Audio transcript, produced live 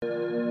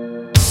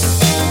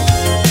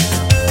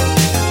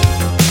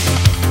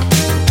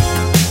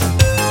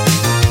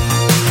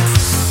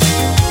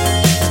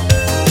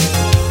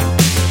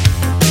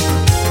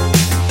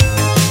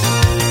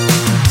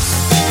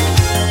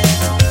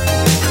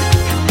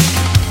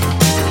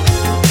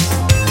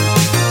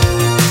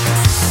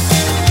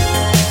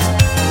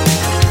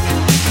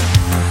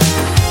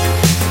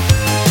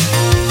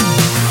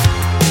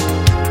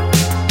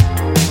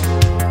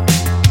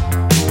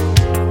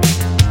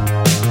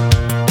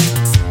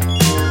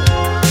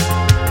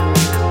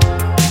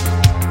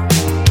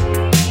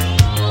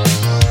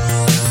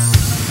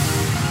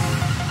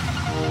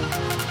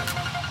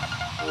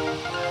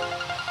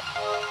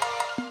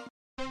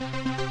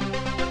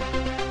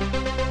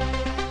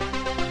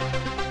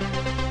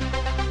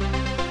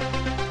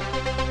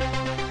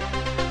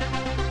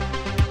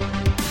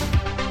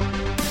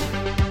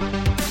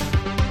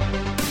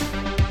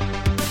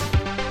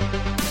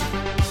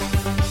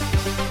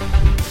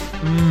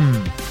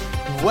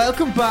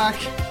Welcome back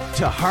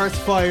to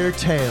Hearthfire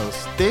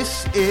Tales.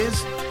 This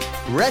is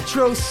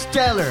Retro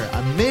Stellar,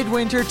 a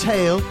midwinter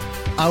tale,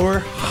 our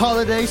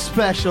holiday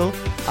special,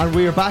 and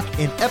we are back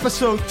in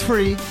episode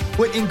 3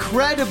 with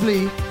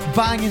incredibly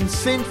banging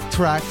synth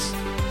tracks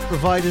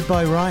provided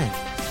by Ryan.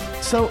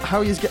 So, how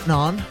are you getting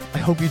on? I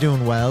hope you're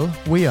doing well.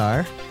 We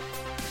are.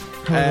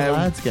 How are the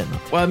lads getting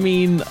on? Well, I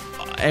mean,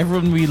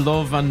 everyone we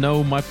love and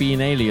know might be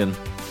an alien.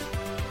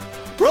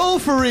 Roll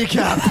for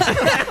recap.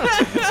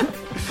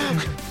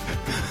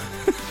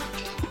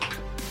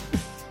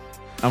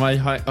 Am I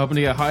hoping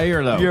to get high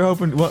or low? You're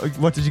hoping.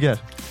 What did you get?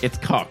 It's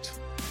cocked.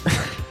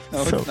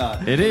 No, So- it's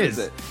not. It What is.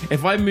 it?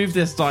 If I move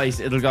this dice,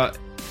 it'll go.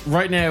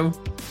 Right now,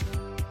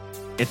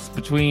 it's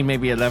between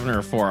maybe 11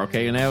 or 4.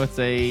 Okay, now it's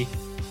a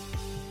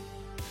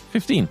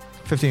 15.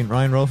 15.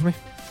 Ryan, roll for me.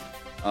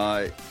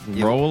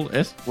 It Roll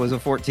it. was a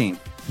 14.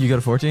 You got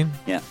a 14?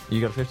 Yeah.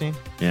 You got a 15?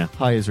 Yeah.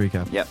 High is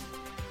recap. Yep.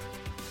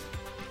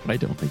 I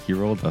don't think you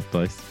rolled that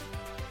dice.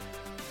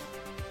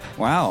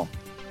 Wow.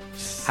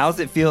 How's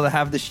it feel to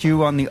have the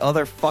shoe on the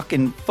other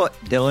fucking foot,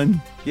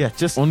 Dylan? Yeah,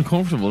 just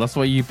Uncomfortable. That's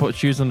why you put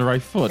shoes on the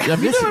right foot.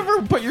 Have you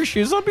ever put your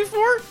shoes on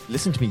before?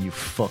 listen to me, you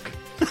fuck.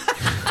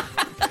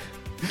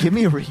 Give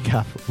me a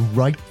recap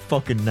right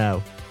fucking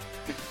now.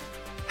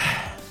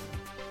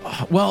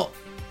 Well,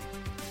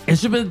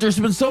 there's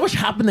been so much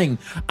happening,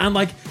 and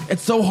like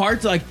it's so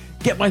hard to like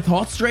get my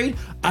thoughts straight.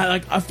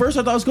 At first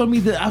I thought it was going to be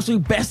the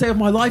absolute best day of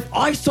my life.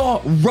 I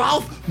saw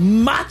Ralph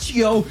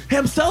Macchio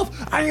himself,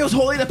 and he was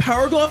holding the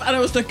power glove, and it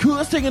was the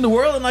coolest thing in the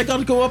world. And I got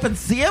to go up and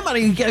see him, and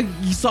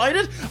he signed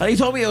it, and he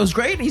told me it was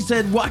great. And he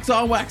said, "Wax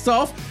on, wax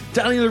off."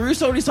 Danny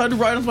LaRusso decided to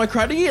ride onto my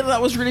credit, and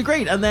that was really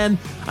great. And then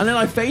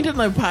I fainted,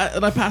 and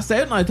I passed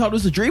out, and I thought it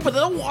was a dream, but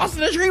then it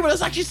wasn't a dream. It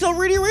was actually still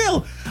really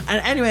real.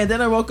 And anyway,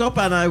 then I woke up,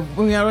 and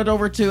we went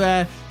over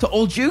to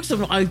Old Duke's,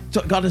 and I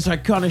got this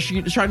like kind of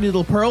shiny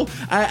little pearl,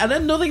 and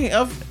then nothing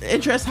of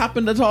interest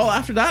happened at all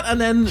after that.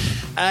 And then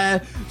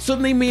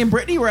suddenly, me and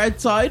Brittany were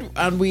outside,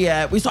 and we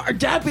saw our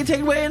dad being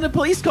taken away in a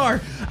police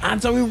car,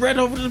 and so we ran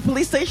over to the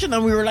police station,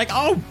 and we were like,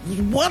 "Oh,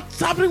 what's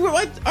happening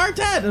with our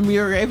dad?" And we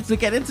were able to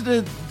get into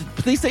the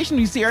police station.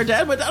 You see our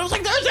dad, but I was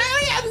like, "There's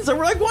aliens!" And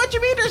we're like, "What do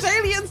you mean there's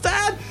aliens,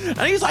 Dad?" And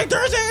he's like,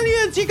 "There's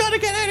aliens! You gotta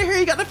get out of here!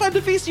 You gotta find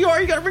the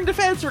VCR! You gotta bring the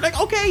fence!" We're like,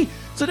 "Okay."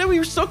 So then we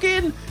were stuck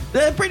in.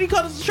 Brittany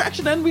caught a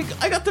distraction, and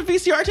I got the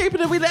VCR tape,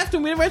 and then we left,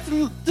 and we went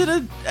to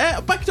the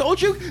back to Old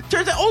Duke.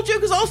 Turns out Old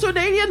Duke is also an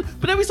alien,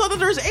 but then we saw that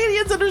there's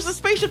aliens, and there's a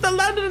spaceship that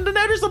landed, and then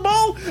now there's a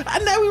mall,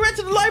 and now we went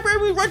to the library,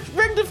 and we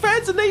rang the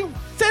fence, and they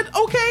said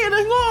okay, and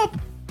hung up.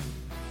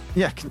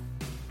 Yeah.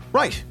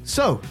 Right.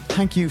 So,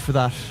 thank you for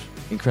that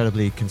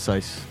incredibly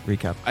concise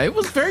recap. It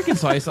was very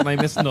concise, and I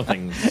missed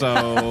nothing.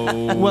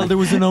 So, Well, there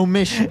was an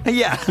omission.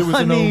 Yeah. There was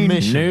an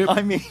omission. nope.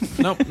 I mean,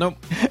 nope,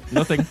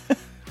 nothing.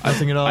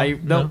 Nothing at all.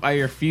 I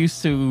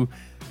refuse to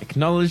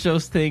acknowledge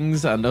those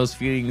things, and those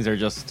feelings are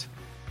just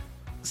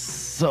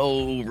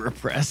so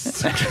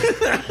repressed.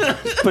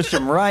 push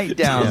him right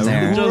down Yeah,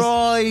 there. Just-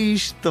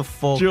 right the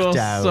fuck Just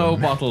down. so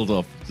bottled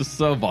up. Just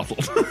so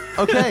bottled.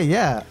 Okay,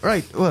 yeah,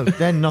 right. Well,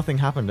 then nothing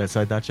happened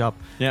outside that shop.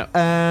 Yeah.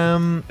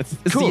 It's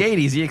It's the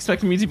 80s. You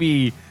expect me to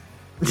be,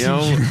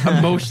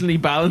 emotionally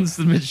balanced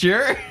and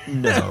mature?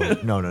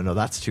 No.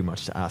 That's too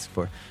much to ask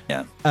for.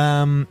 Yeah.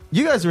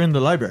 You guys are in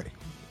the library.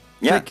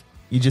 Yeah. Like,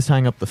 you just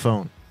hang up the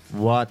phone.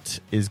 What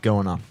is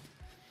going on?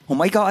 Oh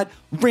my God,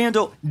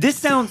 Randall, this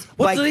sounds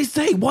What like did they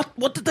say?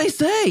 What did they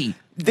say?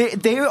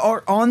 they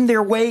are on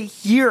their way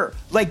here,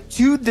 like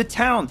to the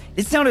town.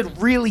 It sounded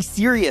really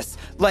serious.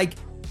 Like,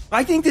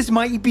 I think this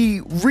might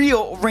be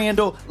real,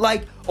 Randall.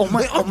 Like, oh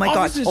my God,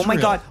 obviously it's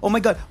real. oh my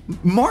God.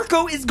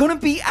 Marco is gonna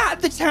be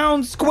at the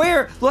town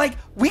square. Like,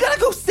 we gotta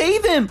go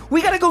save him.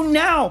 We gotta go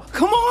now.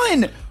 Come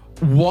on.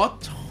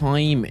 What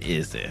time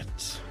is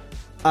it?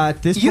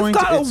 At this You've point,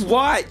 got it's to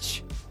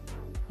watch.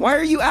 Why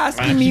are you I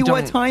asking actually me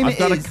what don't- time I've it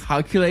got is? a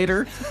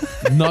calculator,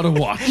 not a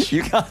watch.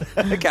 You got a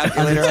and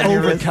calculator it's on your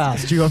wrist.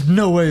 overcast. You have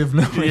no way of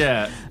knowing.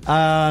 Yeah.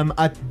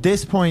 At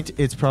this point,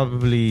 it's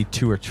probably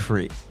 2 or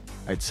 3,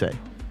 I'd say,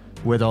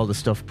 with all the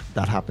stuff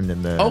that happened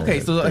in the.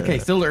 Okay,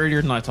 still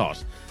earlier than I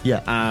thought. Yeah.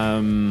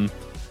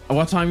 At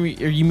what time are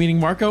you meeting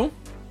Marco?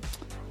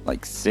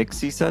 Like 6,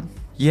 he said.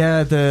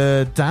 Yeah,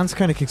 the dance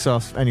kind of kicks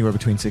off anywhere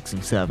between 6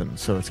 and 7,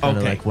 so it's kind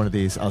of Okay. like one of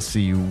these "I'll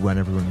see you when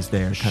everyone's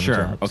there" kind Sure.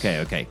 of jobs.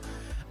 Okay.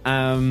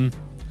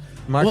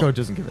 Marco Well-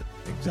 doesn't give it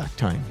the exact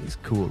time. He's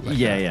cool. Like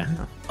Yeah, that, yeah. you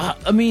know.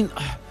 I mean,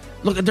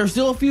 look, there's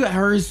still a few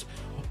hours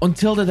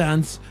until the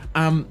dance.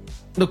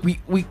 Look, we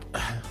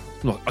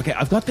look. Okay,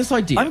 I've got this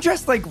idea. I'm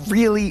dressed like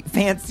really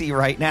fancy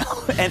right now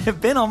and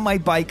have been on my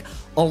bike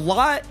a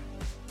lot.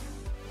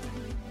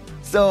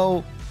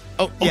 So,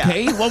 Oh,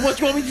 okay. Well, what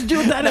do you want me to do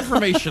with that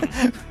information?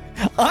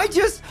 I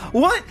just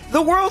want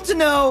the world to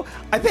know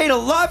I paid a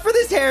lot for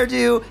this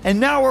hairdo, and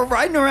now we're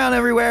riding around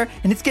everywhere,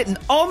 and it's getting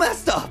all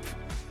messed up.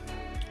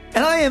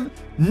 And I am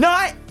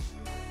not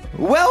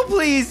well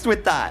pleased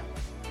with that.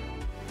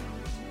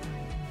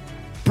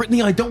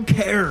 Brittany, I don't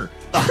care.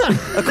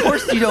 Of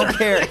course you don't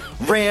care,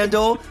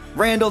 Randall.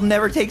 Randall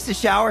never takes a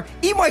shower.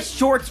 Eat my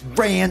shorts,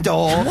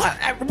 Randall. What?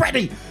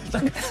 Brittany,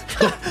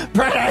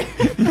 Brittany!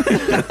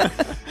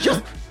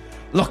 Just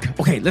look.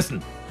 Okay,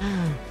 listen.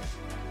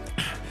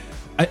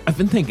 I've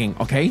been thinking.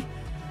 Okay,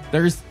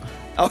 there's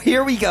Oh,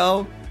 here we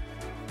go.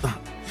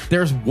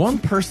 one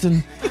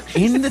person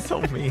in the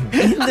So mean.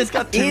 in the It's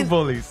got two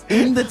bullies.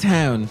 in the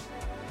town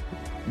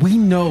we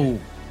know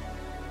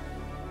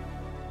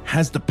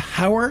has the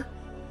power,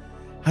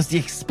 has the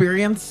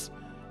experience,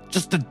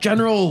 just a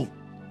general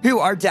Who,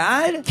 our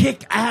dad?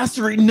 kick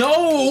assery.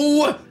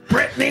 No,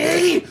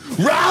 Brittany,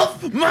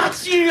 Ralph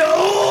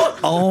Macchio.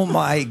 Oh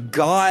my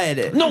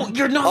God. No,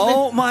 you're not.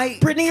 Oh my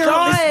Brittany, you're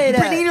God. not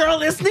Brittany, you're not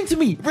listening to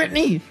me.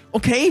 Brittany,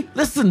 okay,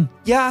 listen.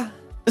 Yeah.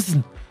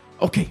 Listen,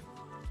 okay.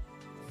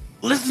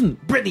 Listen,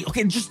 Brittany,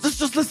 okay, just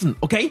listen,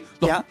 okay?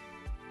 Look, Yeah.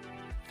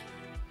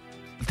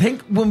 I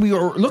think when we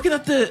were looking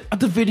at the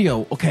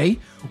video, okay,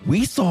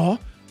 we saw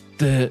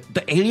the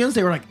aliens,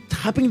 they were like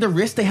tapping their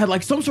wrist. They had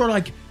like some sort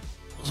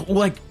of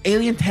like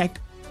alien tech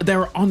they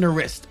were on their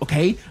wrist,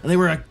 okay? And they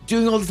were like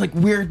doing all this like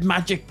weird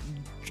magic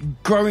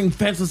growing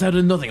fences out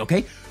of nothing,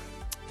 okay?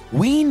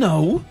 We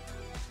know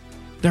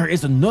there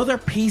is another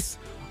piece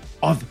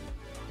of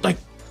like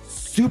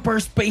super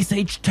space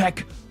age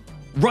tech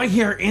right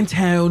here in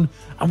town,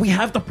 and we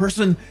have the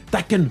person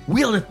that can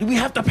wield it. We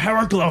have the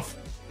power glove.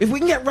 If we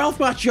can get Ralph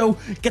Macchio,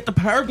 get the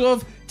power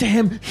glove to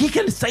him, he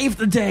can save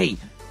the day.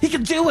 He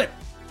can do it.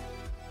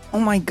 Oh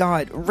my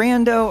God.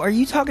 Rando, are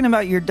you talking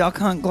about your duck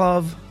hunt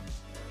glove?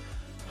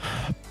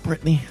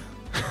 Brittany,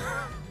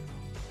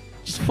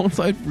 just once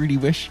I really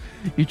wish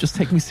you'd just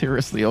take me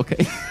seriously,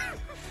 okay?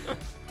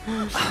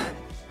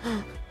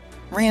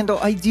 Randall,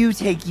 I do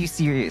take you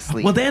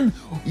seriously. Well then,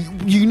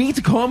 you need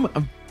to come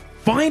and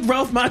find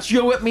Ralph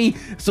Macchio with me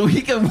so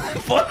he can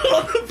put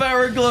on the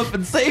power glove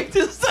and save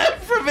this town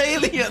from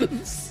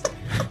aliens.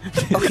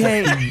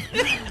 Okay.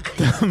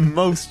 The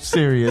most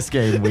serious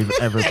game we've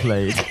ever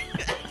played.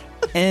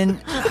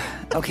 And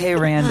okay,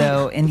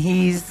 Rando, and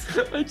he's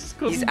I just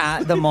couldn't. he's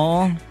at the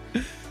mall.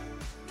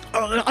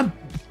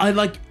 I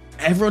like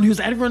everyone is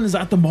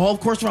at the mall. Of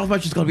course, Ralph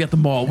Macchio's got to be at the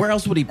mall. Where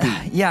else would he be?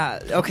 Yeah,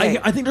 okay.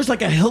 I think there's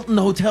like a Hilton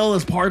hotel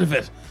as part of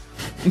it.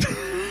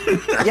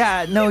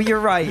 Yeah, no, you're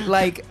right.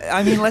 Like,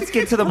 I mean, let's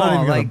get to the I'm not mall.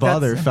 even gonna Like,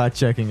 bother that's- fact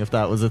checking if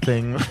that was a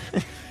thing.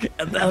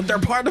 And they're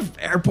part of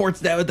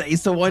airports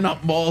nowadays, so why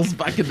not malls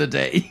back in the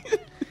day?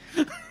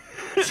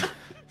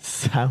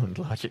 Sound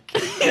logic.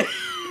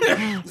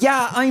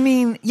 Yeah, I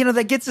mean, you know,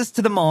 that gets us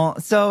to the mall.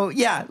 So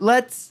yeah,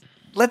 let's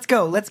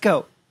go. Let's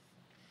go.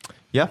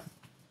 Yeah.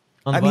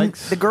 On the I mean,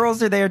 bikes. the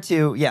girls are there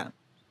too. Yeah.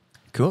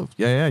 Cool.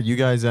 Yeah. You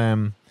guys,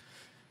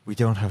 we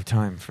don't have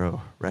time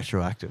for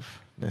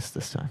retroactiveness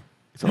this time.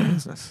 It's all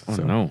business. Oh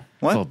So, no,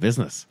 What? it's all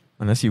business.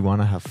 Unless you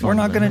want to have fun. We're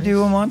not going to then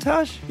do a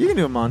montage? You can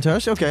do a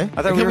montage. Okay.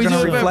 I thought we were Can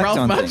going to do it about reflect Ralph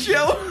on things.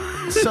 Macchio?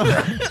 So,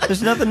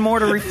 There's nothing more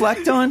to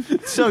reflect on?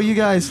 so you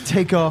guys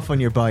take off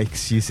on your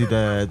bikes. You see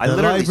the I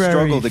literally library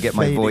struggle to get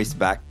my fading. voice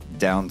back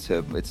down to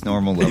its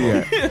normal level.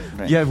 Yeah.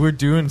 Right. Yeah, we're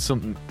doing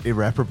something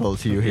irreparable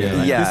to you here.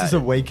 Like, Yeah. This has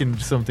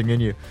awakened something in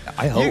you.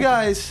 I hope. You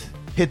guys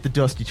hit the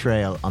dusty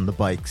trail on the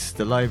bikes.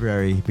 The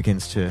library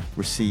begins to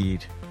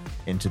recede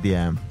into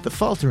the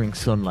faltering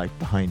sunlight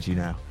behind you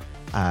now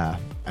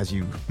as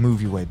you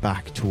move your way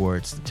back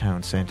towards the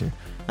town centre.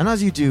 And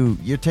as you do,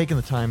 you're taking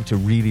the time to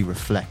really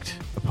reflect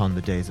upon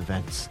the day's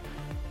events.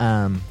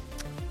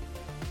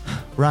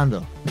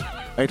 Randall,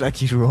 I'd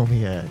like you to roll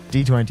me a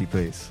D20,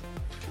 please.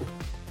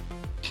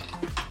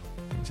 Let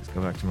me just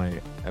go back to my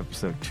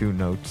episode 2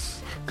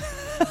 notes.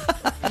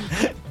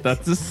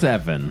 That's a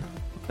 7,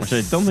 which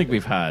I don't think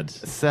we've had.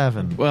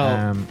 7.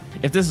 Well,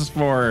 if this is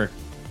for,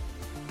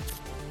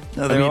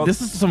 No, I they're mean, all-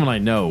 this is someone I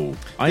know.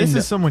 this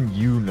is someone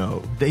you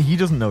know. He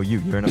doesn't know you.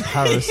 You're in a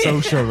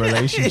parasocial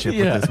relationship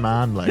Yeah. with this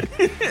man. Like,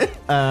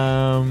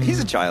 He's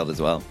a child as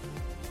well.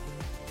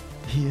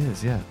 he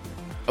is. Yeah.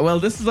 Well,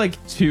 this is like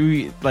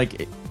 2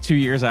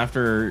 years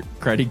after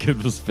Karate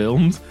Kid was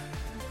filmed.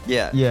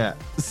 Yeah. Yeah.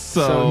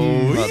 So,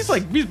 he's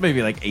he's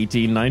maybe like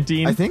 18,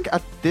 19. I think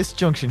at this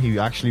junction he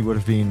actually would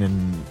have been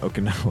in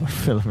Okinawa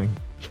filming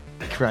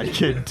Karate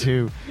Kid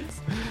 2.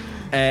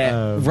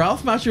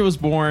 Ralph Macchio was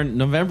born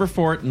November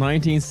 4th,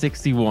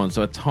 1961.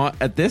 So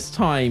at this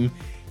time,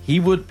 he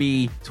would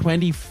be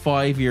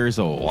 25 years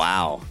old.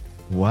 Wow.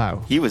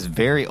 Wow. He was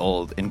very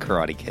old in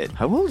Karate Kid.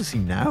 How old is he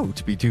now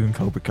to be doing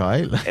Cobra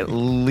Kai? At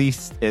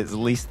least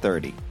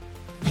 30.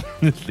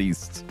 At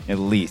least. At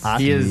least. At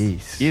He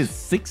least. is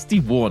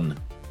 61.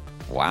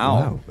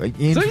 Wow.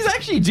 In- So he's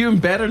actually doing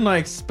better than I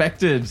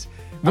expected.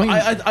 But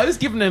I was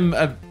giving him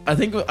I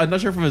think I'm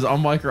not sure if it was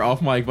on mic or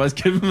off mic, but I was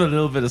giving him a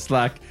little bit of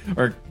slack,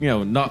 or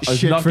not I was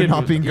Shit not for giving,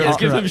 not being yeah, I was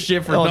good. giving him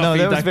shit for Oh, not no,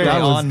 being that was that very good.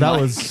 that was on that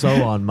mic. was so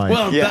on mic.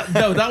 Well, Yeah.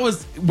 that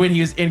was when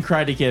he was in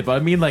Karate Kid, but I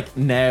mean like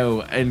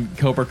now in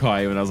Cobra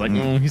Kai when I was like,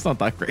 he's not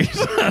that great.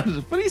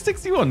 But he's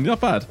 61, not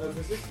bad.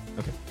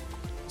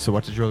 So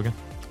what did you roll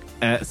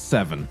again?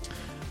 7.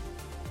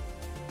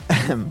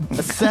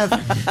 A 7.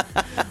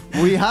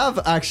 We have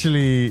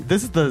actually.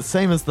 This is the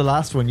same as the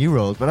last one you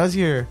rolled, but as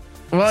you're.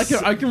 Well,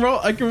 I can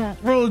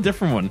roll a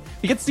different one.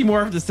 You get to see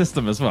more of the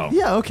system as well.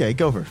 Yeah. Okay.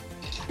 Go for it.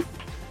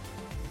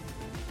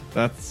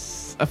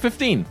 That's A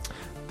 15.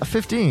 A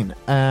 15.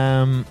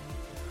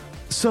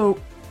 So,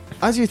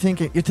 as you're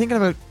thinking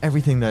about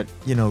everything that,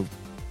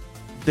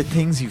 the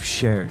things you've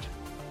shared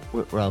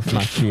with Ralph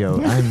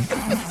Macchio and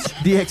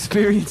the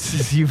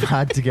experiences you've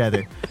had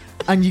together.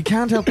 And you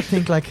can't help but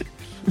think, like,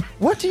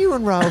 what do you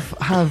and Ralph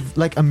have,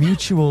 like, a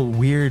mutual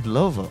weird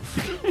love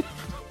of?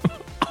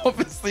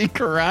 Obviously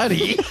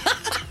karate.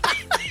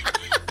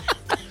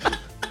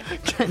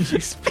 Can you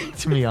speak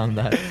to me on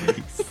that,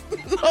 please?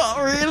 Not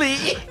really.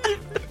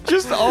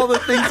 Just all the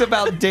things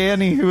about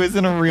Danny, who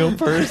isn't a real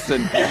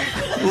person,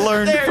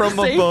 learned They're from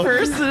the a same book.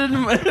 person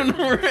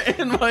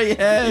in my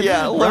head.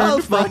 Yeah, learned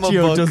Ralph from a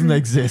Macchio book. doesn't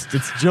exist.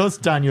 It's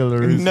just Daniel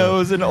LaRusso.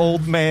 Knows an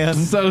old man.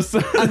 So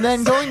And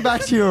then going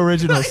back to your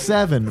original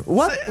 7,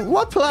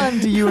 what plan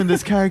do you and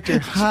this character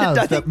have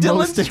I that think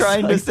most Dylan's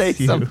trying to say excites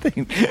you?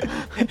 something.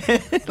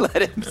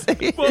 Let him say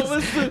it. what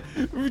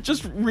was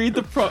just read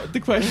the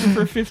question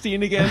for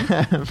 15 again.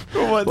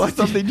 What's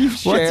something you've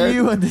What shared? do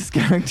you and this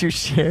character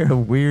share a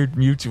weird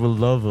mutual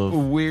love of?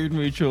 Weird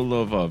mutual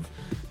love of.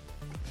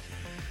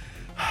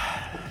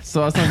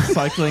 So as I'm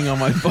cycling on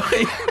my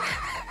bike,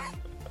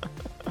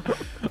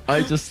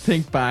 I just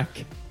think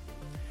back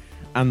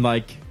and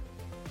like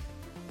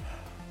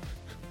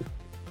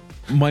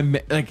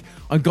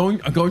I'm going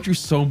through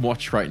so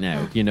much right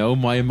now,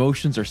 my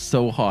emotions are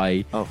so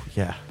high, Oh,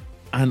 yeah.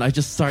 and I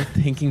just start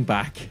thinking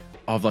back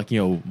of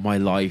my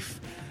life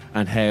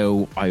and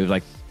how I would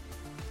like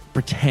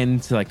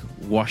pretend to like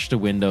wash the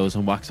windows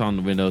and wax on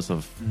the windows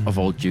of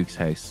old Duke's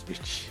house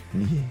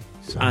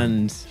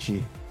and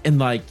in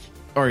like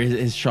or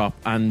his shop,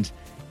 and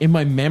in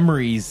my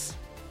memories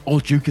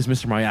old Duke is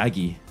Mr.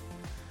 Miyagi,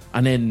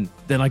 and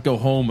then I'd go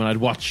home and I'd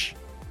watch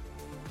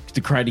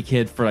The Karate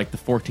Kid for like the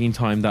 14th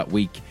time that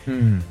week,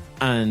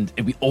 and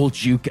it'd be old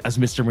Duke as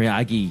Mr.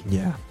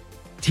 Miyagi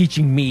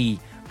teaching me,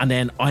 and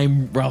then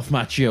I'm Ralph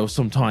Macchio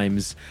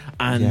sometimes,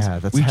 and Yeah,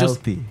 that's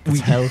healthy.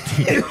 It's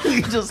healthy.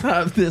 we just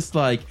have this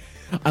like,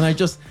 and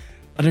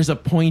there's a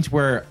point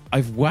where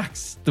I've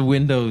waxed the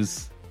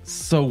windows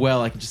so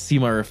well I can just see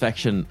my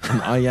reflection,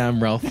 and I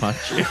am Ralph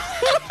Macchio.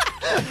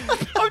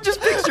 I'm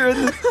just picturing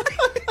this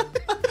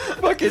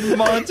fucking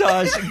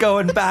montage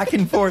going back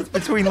and forth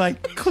between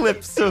like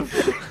clips of.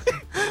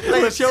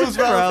 Like it shows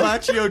Ralph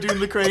Macchio doing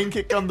the crane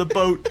kick on the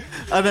boat,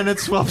 and then it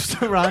swaps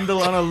to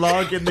Randall on a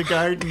log in the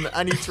garden,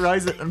 and he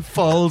tries it and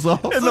falls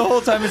off. And the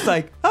whole time it's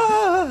like,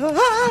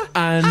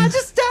 And I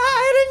just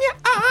died in your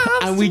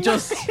arms. and we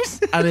just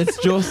and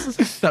it's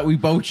just that we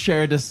both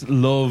share this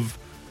love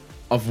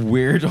of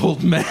weird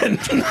old men.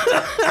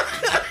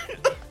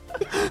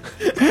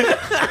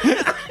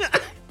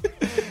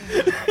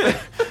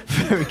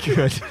 Very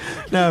good.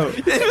 Now,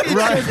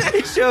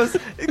 It shows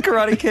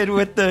Karate Kid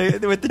with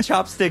the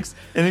chopsticks,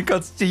 and it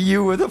cuts to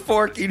you with a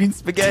fork eating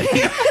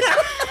spaghetti.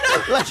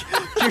 like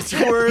you're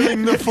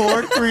twirling the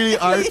fork really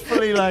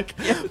artfully,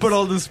 but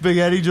all the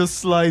spaghetti just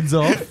slides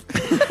off.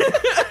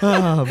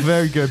 Oh,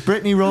 very good.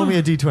 Brittany, roll me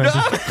a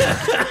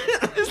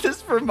d20. Is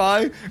this for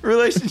my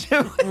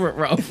relationship with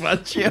Ralph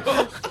Macchio.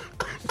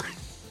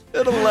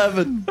 at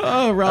 11?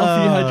 Oh,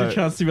 Ralph, you had your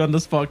chance to be on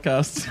this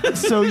podcast.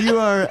 So you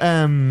are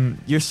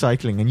you're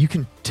cycling, and you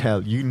can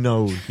tell,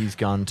 he's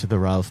gone to the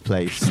Ralph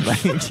place.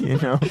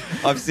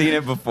 I've seen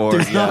it before.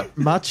 There's not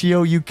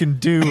Macchio you can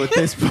do at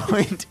this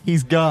point.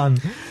 He's gone.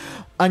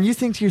 And you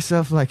think to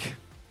yourself, like,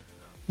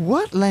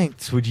 what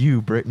lengths would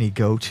you, Brittany,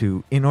 go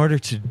to in order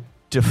to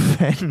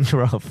defend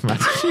Ralph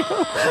Macchio?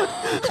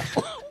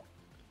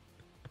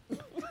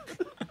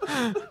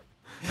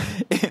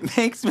 It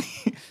makes me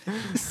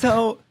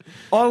so.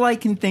 All I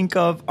can think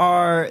of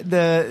are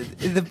the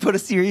put a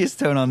serious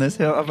tone on this.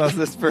 How about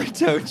this for a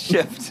tone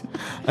shift?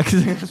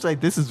 Because it's like,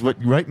 this is what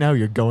right now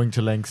you're going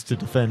to lengths to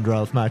defend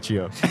Ralph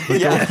Macchio.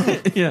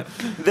 Yeah.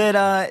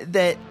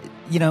 That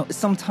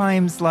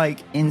sometimes like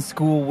in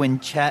school when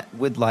Chet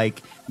would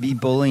like be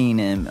bullying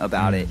him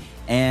about it,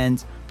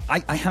 and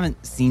I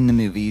haven't seen the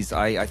movies.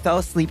 I fell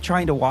asleep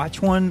trying to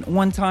watch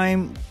one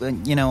time.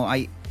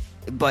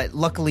 But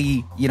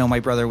luckily,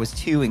 my brother was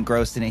too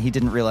engrossed in it. He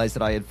didn't realize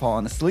that I had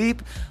fallen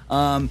asleep.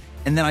 And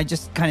then I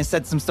just kind of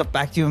said some stuff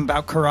back to him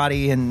about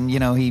karate, and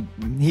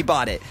he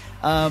bought it.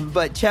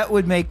 But Chet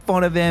would make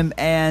fun of him,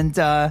 and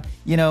and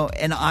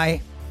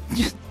I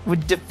just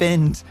would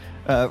defend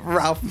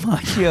Ralph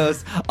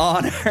Macchio's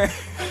honor.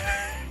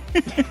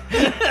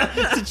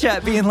 To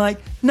Chet being like,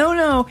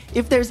 no,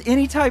 if there's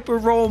any type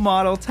of role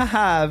model to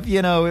have,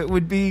 it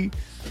would be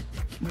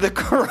the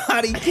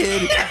Karate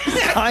Kid is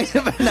kind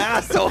of an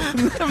asshole in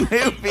the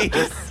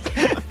movies.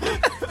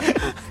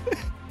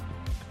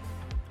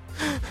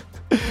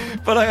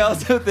 But I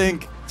also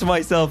think to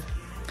myself,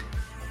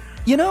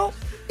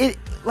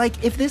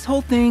 if this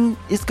whole thing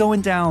is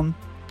going down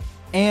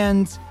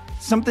and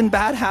something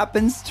bad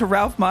happens to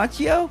Ralph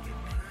Macchio,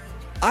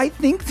 I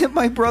think that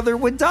my brother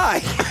would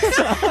die.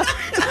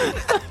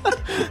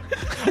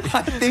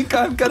 I think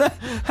I'm gonna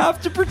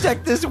have to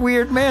protect this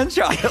weird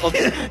man-child.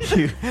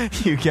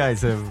 You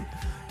guys have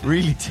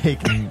really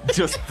taken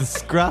just the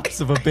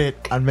scraps of a bit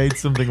and made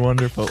something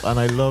wonderful, and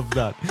I love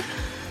that.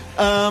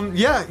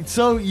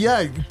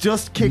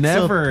 just kicks up.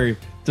 Never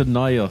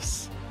deny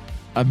us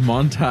a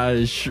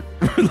montage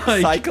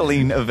like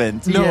Cycling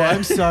event. No, Yeah.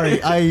 I'm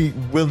sorry. I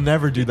will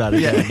never do that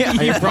again.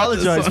 I You brought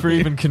this apologize on for me.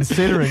 even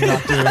considering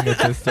not doing it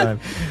this time.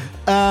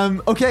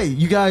 Okay,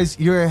 you guys,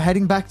 you're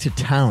heading back to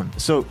town.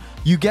 So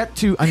you get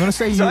to, I'm going to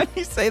say So you, when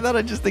you say that,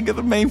 I just think of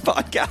the main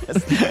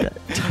podcast.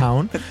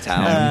 town.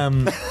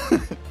 Town.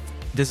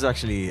 This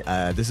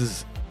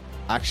is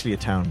actually a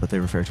town, but they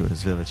refer to it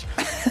as village.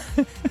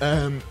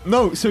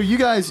 No, so you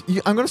guys,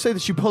 I'm going to say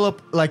that you pull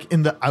up like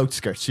in the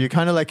outskirts. So you're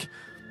kind of like,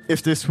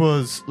 if this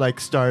was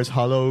like Stars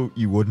Hollow,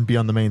 you wouldn't be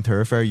on the main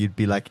thoroughfare. You'd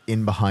be like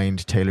in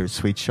behind Taylor's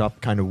sweet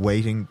shop, kind of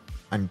waiting.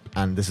 And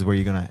this is where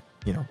you're going to,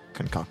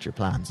 concoct your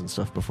plans and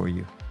stuff before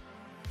you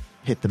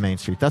hit the main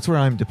street. That's where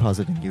I'm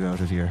depositing you out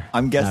of your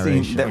I'm guessing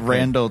narration. that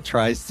Randall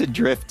tries to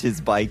drift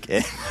his bike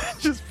and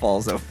just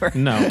falls over.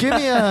 no. Give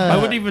me a... I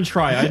wouldn't even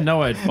try. I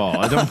know I'd fall.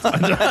 I don't.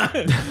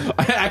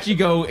 I actually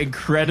go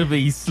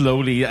incredibly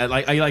slowly.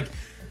 I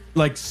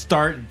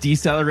start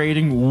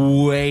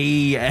decelerating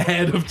way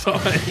ahead of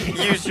time.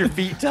 Use your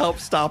feet to help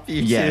stop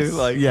you Yes. too.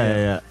 Like,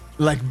 Yeah.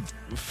 Like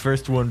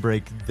first one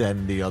brake,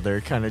 then the other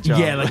kind of job.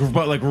 Yeah,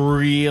 but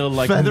real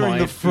like feathering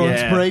the front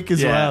yeah, brake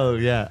as yeah. well.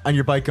 Yeah, and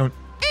your bike going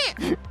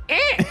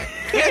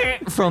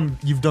from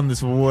you've done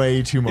this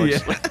way too much.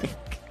 Yeah.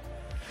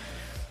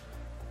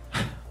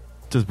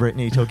 Does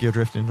Brittany Tokyo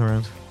drifting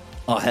around?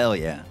 oh hell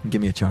yeah.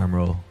 Give me a charm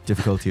roll.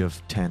 Difficulty of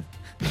 10.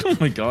 Oh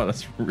my god,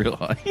 that's real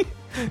high.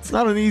 It's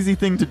not an easy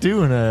thing to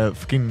do in a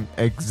fucking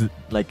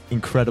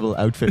incredible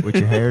outfit with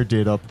your hair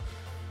did up.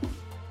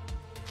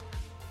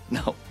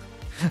 No.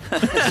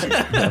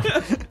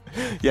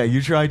 Yeah,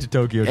 you tried to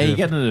Tokyo Hey, you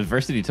drift. get an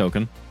adversity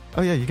token.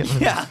 Oh yeah, you get one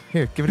of Yeah. those.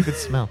 Here, give it a good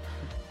smell.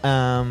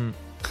 Yeah,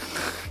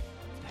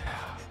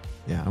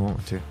 I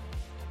want to.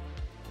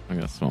 I'm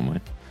gonna smell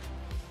mine.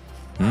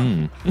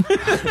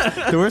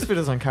 The worst bit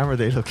is on camera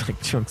they look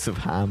like chunks of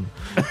ham.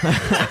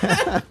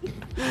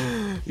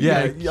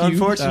 Yeah, cute,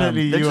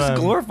 unfortunately They're you just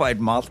glorified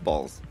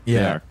mothballs. They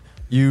yeah. are.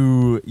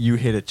 You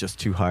hit it just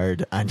too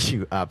hard and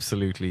you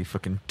absolutely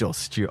fucking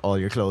dust all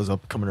your clothes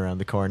up coming around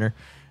the corner.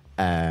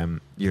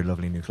 Your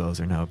lovely new clothes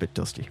are now a bit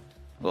dusty.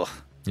 Ugh.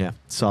 Yeah,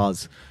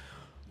 saws.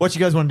 What you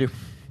guys want to do?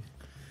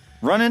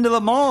 Run into the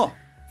mall.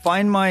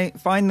 Find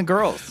the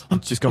girls.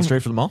 Just go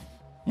straight for the mall?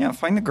 Yeah,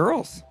 find the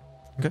girls.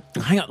 Okay.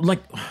 Hang on, like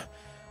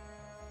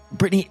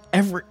Brittany,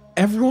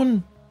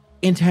 everyone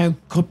in town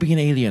could be an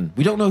alien.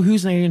 We don't know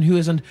who's an alien, who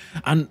isn't,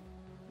 and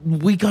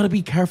we gotta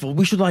be careful.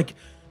 We should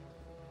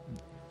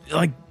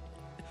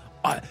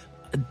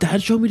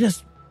Dad showed me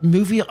this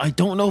movie. I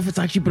don't know if it's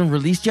actually been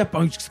released yet, but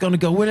I'm just gonna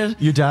go with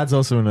it. Your dad's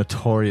also a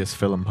notorious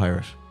film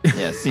pirate.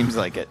 Yeah, seems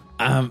like it.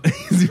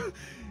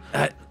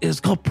 It's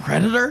called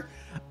Predator,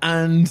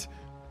 and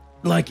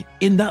like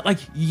in that, like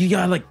you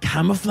got like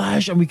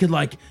camouflage, and we could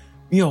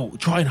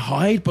try and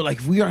hide, but like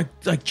if we are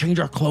like change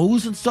our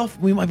clothes and stuff,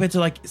 we might be able to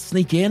like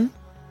sneak in.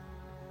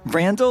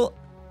 Randall,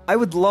 I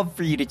would love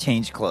for you to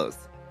change clothes,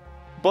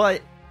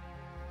 but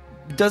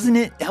doesn't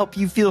it help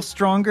you feel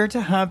stronger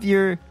to have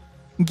your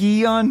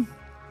gi on?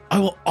 I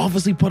will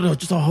obviously put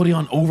just a hoodie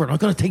on over it. I'm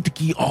gonna take the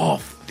key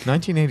off.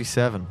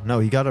 1987. No,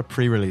 he got a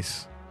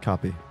pre-release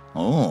copy.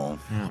 Oh.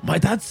 My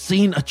dad's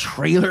seen a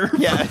trailer.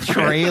 Yeah, a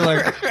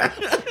trailer.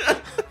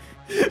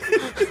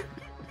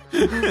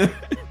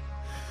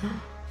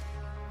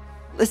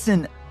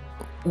 Listen,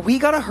 we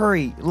gotta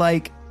hurry.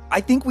 Like,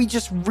 I think we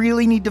just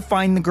really need to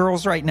find the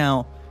girls right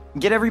now.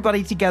 Get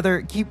everybody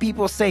together. Keep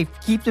people safe.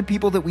 Keep the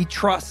people that we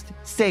trust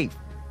safe.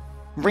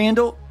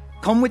 Randall,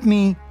 come with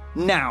me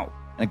now.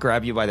 And I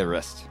grab you by the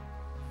wrist.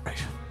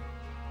 Right.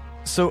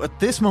 So at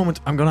this moment,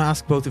 I'm going to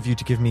ask both of you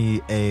to give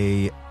me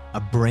a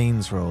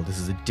brains roll. This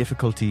is a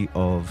difficulty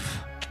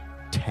of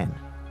 10.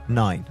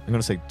 9. I'm going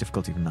to say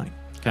difficulty of 9.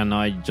 Can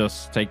I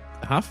just take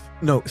half?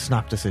 No,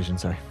 snap decision,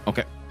 sorry.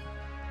 Okay.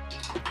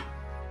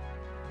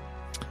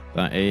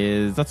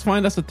 That's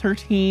fine. That's a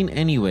 13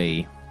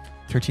 anyway.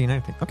 13, I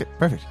think. Okay,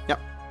 perfect. Yep.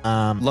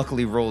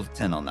 Luckily rolled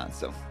 10 on that,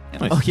 so. Yeah.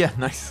 Nice. Oh, yeah,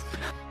 nice.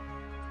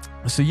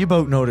 So you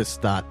both notice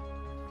that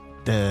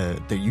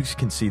you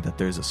can see that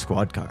there's a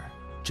squad car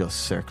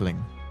just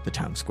circling the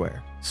town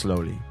square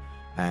slowly,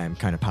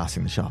 kind of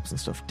passing the shops and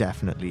stuff.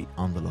 Definitely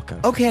on the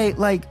lookout. Okay,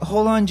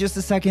 hold on just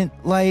a second.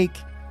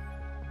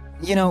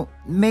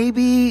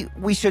 Maybe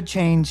we should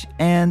change.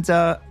 And,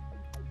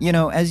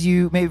 as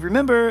you may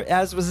remember,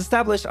 as was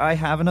established, I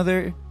have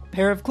another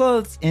pair of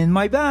clothes in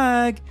my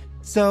bag.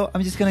 So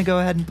I'm just going to go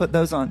ahead and put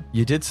those on.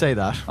 You did say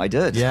that. I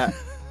did. Yeah.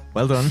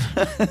 Well done.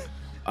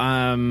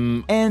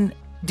 And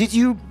did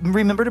you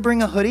remember to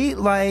bring a hoodie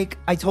like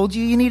I told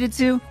you needed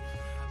to?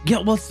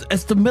 Yeah, well,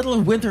 it's the middle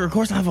of winter. Of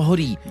course I have a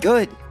hoodie.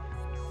 Good.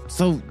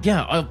 So,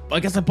 yeah,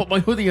 I guess I put my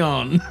hoodie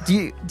on.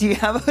 Do you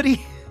have a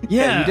hoodie?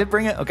 Yeah. You did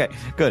bring it? Okay,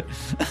 good.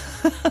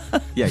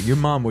 Yeah, your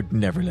mom would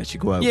never let you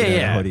go out Yeah, without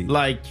yeah. a hoodie.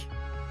 Like,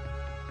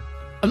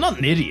 I'm not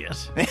an idiot.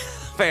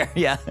 Fair,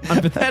 yeah.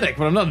 I'm pathetic,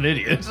 but I'm not an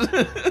idiot.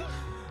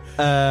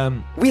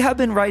 We have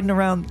been riding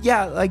around.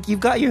 Yeah, you've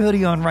got your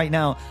hoodie on right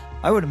now.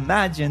 I would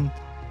imagine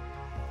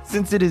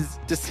since it is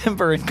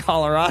December in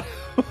Colorado.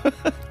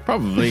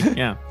 Probably,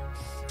 yeah.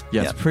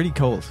 Yeah, it's pretty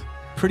cold.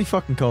 Pretty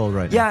fucking cold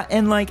right now. Yeah,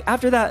 and like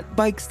after that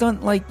bike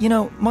stunt, like, you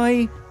know,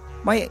 my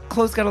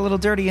clothes got a little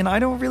dirty, and I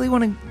don't really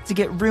want to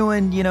get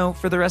ruined, you know,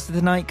 for the rest of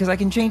the night, because I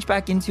can change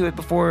back into it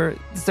before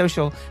the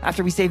social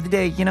after we save the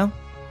day, you know?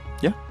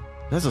 Yeah,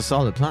 that's a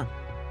solid plan.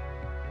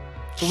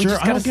 But we Sure,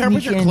 just I don't gotta care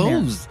about sneak your in there.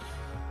 clothes.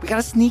 We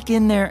gotta sneak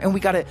in there, and we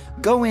gotta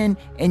go in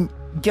and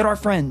get our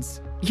friends.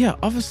 Yeah,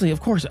 obviously,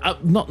 of course.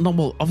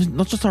 Obviously,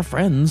 not just our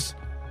friends.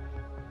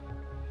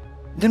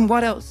 Then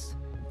what else?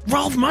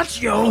 Ralph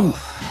Macchio!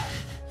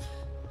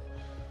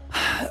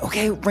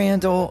 Okay,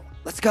 Randall,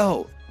 let's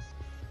go.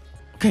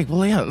 Okay,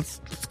 well, yeah, let's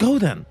go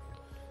then.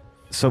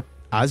 So,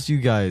 as you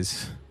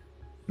guys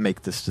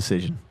make this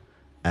decision,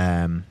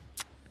 I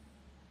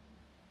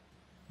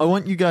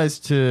want you guys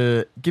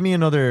to give me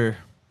another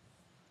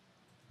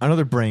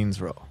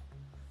brains roll.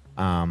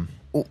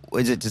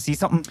 Is it to see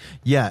something?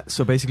 Yeah,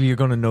 so basically you're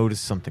going to notice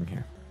something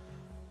here.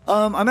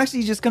 I'm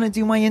actually just gonna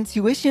do my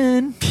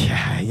intuition.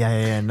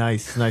 Yeah.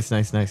 Nice.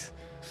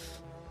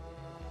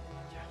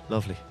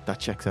 Lovely. That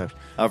checks out.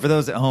 For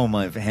those at home,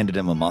 I've handed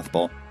him a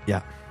mothball.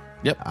 Yeah.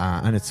 Yep.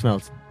 And it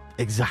smells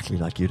exactly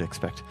like you'd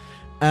expect.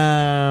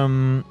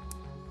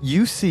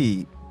 You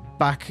see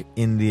back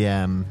in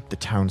the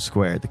town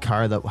square, the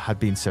car that had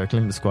been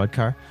circling, the squad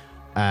car,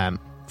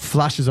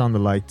 flashes on the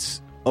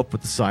lights, up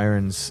with the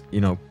sirens, you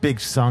know, big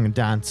song and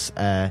dance.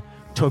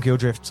 Tokyo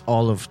drifts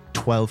all of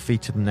 12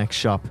 feet to the next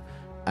shop.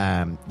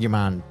 Your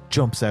man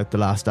jumps out, the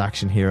last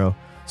action hero,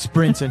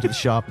 sprints into the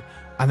shop,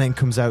 and then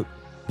comes out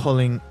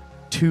pulling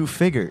 2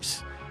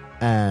 figures.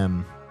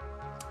 And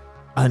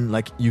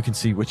like you can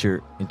see with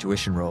your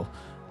intuition roll,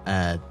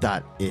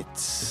 that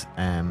it's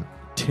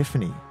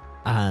Tiffany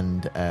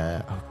and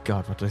oh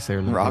god, what did I say?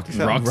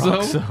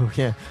 Roxo?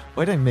 Yeah.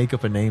 Why did I make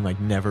up a name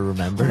I'd never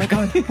remember?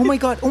 Oh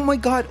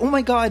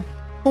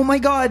my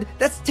god,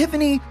 that's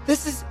Tiffany.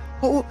 This is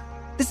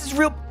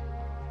real.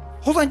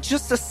 Hold on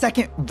just a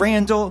second,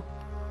 Randall.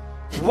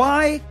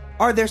 Why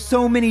are there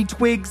so many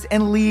twigs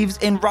and leaves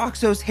in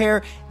Roxo's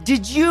hair?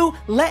 Did you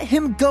let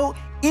him go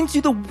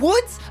into the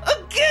woods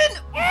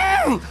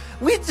again?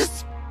 We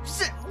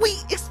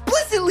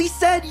explicitly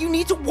said you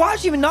need to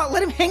watch him and not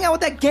let him hang out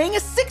with that gang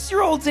of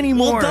 6-year-olds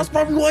anymore. Well, that's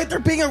probably why they're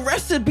being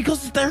arrested,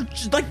 because they're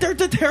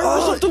the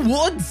terrorists of the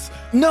woods.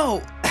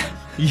 No.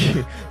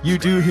 You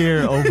do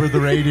hear over the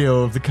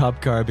radio of the cop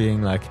car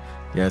being like,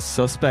 yes,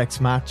 suspects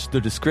match the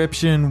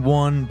description.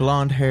 1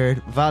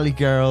 blonde-haired valley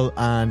girl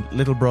and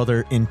little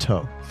brother in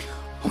tow.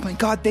 Oh my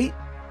god,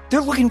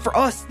 they're looking for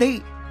us.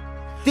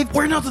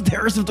 We're not the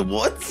terrorists of the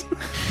woods.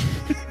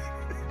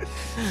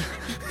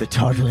 The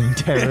toddling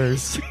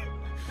terrors.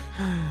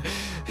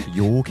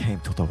 You came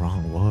to the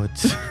wrong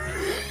woods.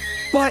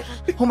 But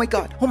oh my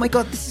god,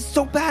 this is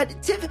so bad.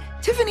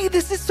 Tiffany,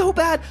 this is so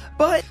bad.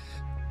 But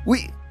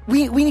we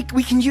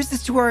can use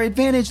this to our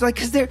advantage, like,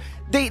 because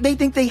they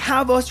think they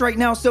have us right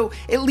now. So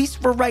at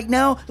least for right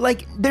now,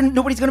 like,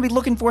 nobody's gonna be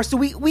looking for us. So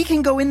we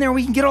can go in there,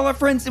 we can get all our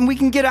friends, and we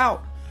can get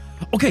out.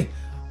 Okay,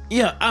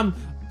 yeah.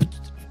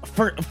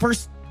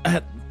 First,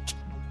 can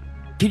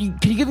you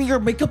give me your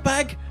makeup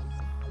bag?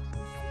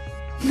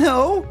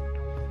 No,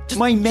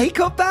 my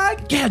makeup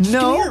bag? Yeah,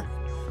 no.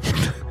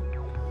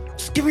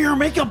 Just give me your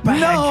makeup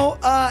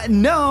bag.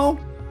 No.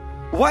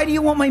 Why do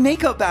you want my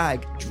makeup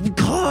bag?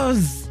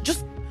 Because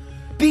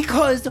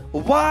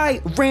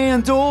why,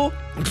 Randall?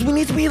 Because we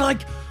need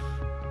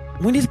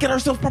to get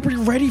ourselves properly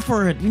ready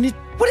for it.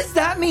 What does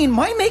that mean?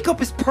 My makeup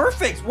is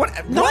perfect.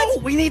 No,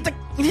 what? we need the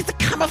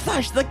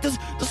camouflage, like the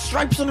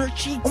stripes on our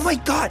cheeks. Oh my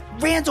god,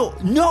 Randall,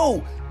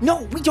 no,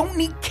 we don't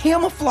need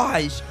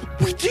camouflage.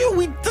 We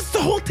do. That's the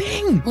whole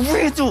thing.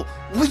 Randall,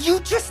 will you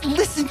just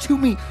listen to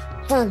me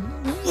for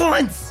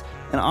once?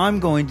 And I'm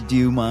going to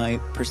do my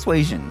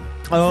persuasion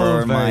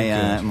for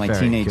my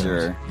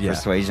teenager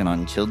persuasion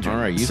on children.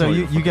 All right, so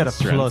you get a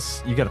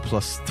plus. You get a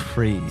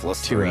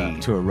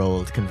 +3 to a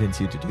roll to convince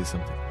you to do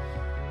something.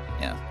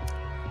 Yeah.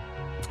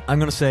 I'm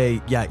gonna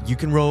say you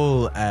can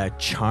roll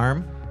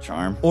charm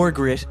or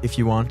grit if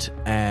you want.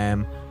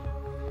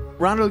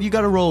 Randall, you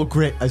got to roll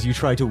grit as you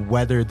try to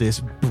weather this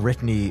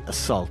Brittany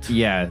assault.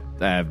 Yeah,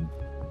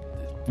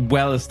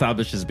 well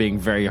established as being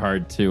very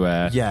hard to.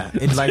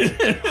 It's like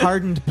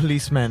hardened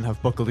policemen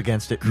have buckled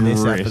against it in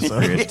this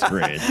episode.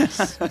 Great.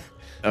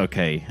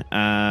 Okay.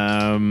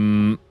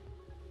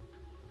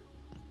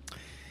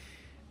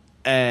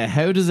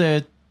 How does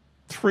a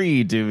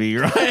 3 do me,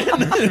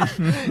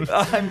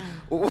 Ryan?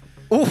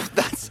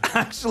 That's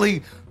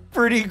actually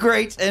pretty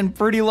great and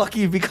pretty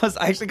lucky, because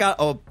I actually got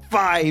a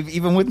 5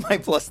 even with my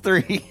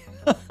 +3.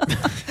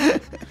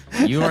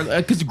 You are,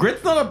 because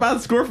grit's not a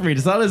bad score for me.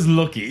 It's not as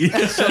lucky.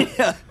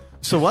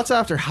 So what's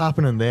after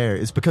happening there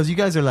is, because you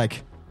guys are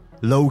like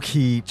low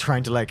key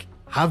trying to like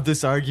have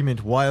this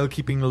argument while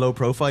keeping a low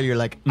profile, you're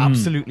like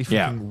absolutely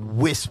fucking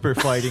whisper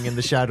fighting in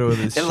the shadow of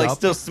this And shop. like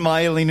still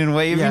smiling and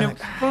waving. Yeah.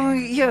 Oh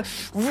yeah,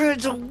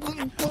 Rachel,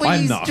 please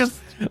I'm not. just.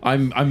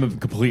 I'm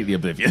completely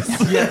oblivious.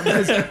 Yeah,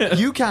 because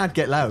you can't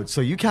get loud,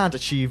 so you can't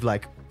achieve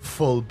like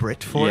full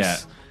Brit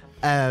force.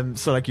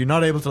 So like you're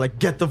not able to like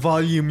get the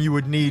volume you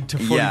would need to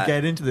fully Yeah.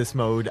 get into this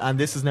mode, and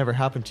this has never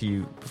happened to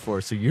you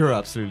before, so you're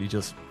absolutely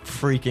just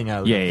freaking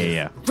out.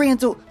 Yeah.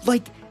 Randall,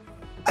 like,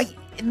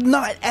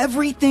 not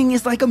everything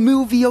is like a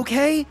movie,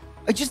 okay?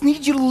 I just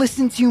need you to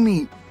listen to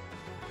me.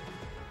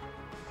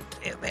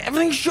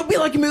 Everything should be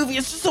like a movie.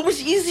 It's just so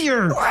much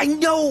easier. I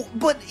know,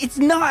 but it's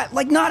not.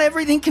 Like, not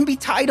everything can be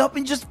tied up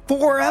in just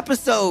 4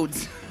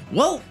 episodes.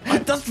 Well,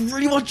 that's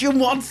really what you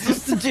want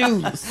us to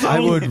do. So. I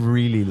would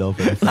really love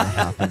it if that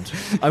happened.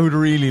 I would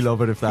really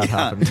love it if that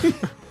happened.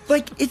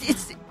 Like,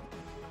 it's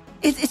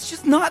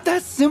just not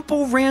that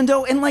simple,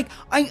 Rando. And, like,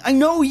 I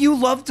know you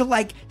love to,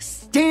 like,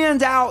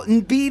 stand out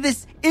and be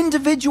this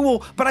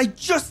individual, but I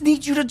just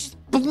need you to just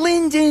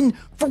blend in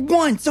for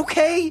once,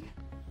 okay?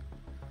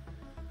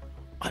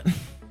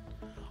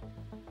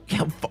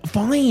 Yeah,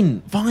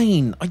 fine.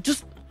 I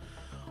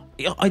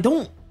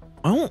don't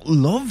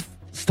love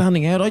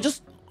standing out.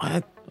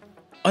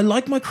 I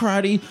like my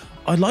karate,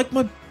 I like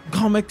my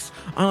comics,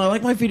 and I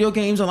like my video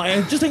games, and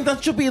I just think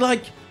that should be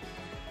like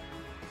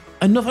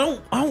enough.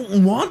 I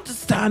don't want to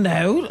stand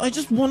out. I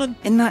just want to.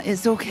 And that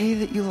is okay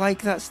that you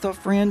like that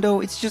stuff,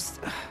 Rando. It's just,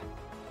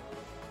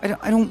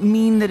 I don't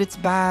mean that it's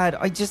bad.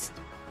 I just,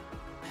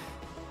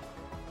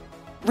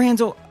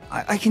 Rando,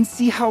 I can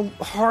see how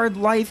hard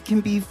life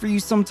can be for you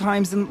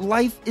sometimes, and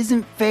life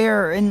isn't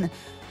fair, and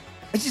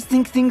I just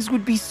think things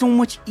would be so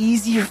much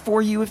easier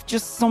for you if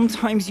just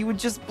sometimes you would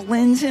just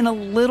blend in a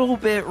little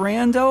bit,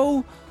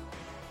 Rando.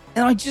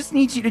 And I just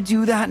need you to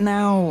do that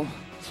now.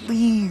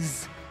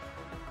 Please.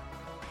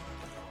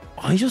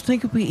 I just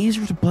think it'd be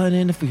easier to blend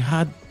in if we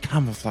had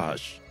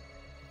camouflage.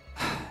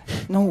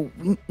 No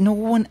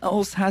one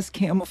else has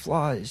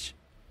camouflage.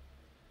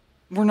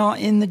 We're not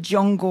in the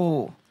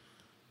jungle.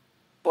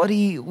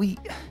 Buddy, we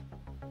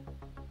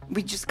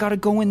just gotta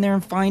go in there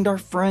and find our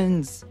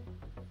friends.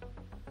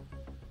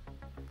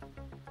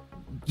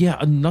 Yeah,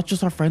 and not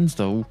just our friends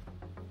though.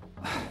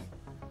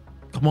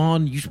 Come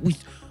on, we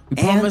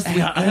promised we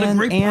had a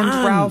great plan.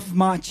 And Ralph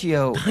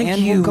Macchio. Thank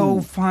and you. we'll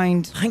go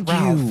find Thank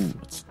Ralph. you.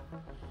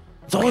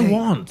 That's all I Okay.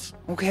 want.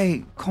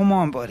 Okay, come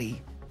on,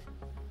 buddy.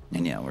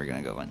 And yeah, we're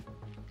gonna go in.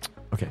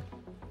 Okay.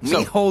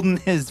 Me holding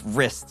his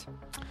wrist.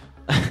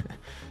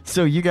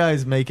 So you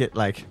guys make it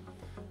like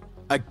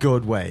a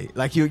good way.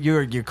 Like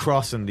you're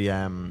crossing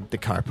the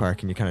car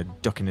park, and you're kind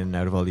of ducking in and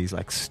out of all these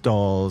like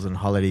stalls and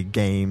holiday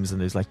games, and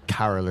there's like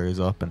carolers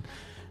up, and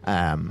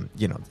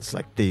there's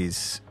like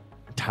these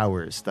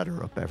towers that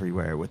are up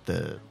everywhere with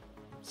the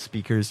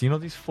speakers. You know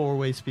these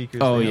 4-way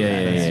speakers? Oh, They have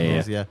yeah, the yeah,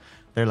 decibels, yeah.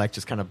 They're like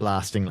just kind of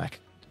blasting like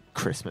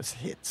Christmas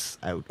hits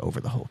out over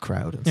the whole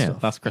crowd and Yeah,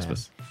 stuff. that's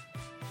Christmas.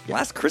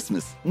 Last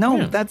Christmas. No,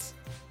 Yeah.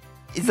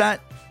 is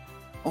that...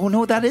 Oh,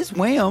 no, that is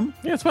Wham.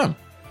 Yeah, it's fun.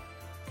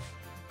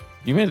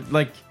 You made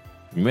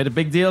a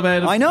big deal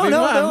about it. I know, Big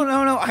no.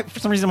 Wham. For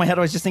some reason in my head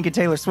I was just thinking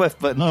Taylor Swift,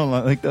 but no,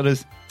 like that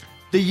is...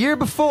 The year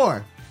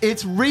before,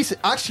 it's recent.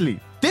 Actually,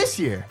 this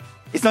year,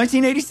 It's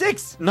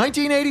 1986.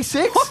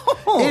 1986.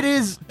 It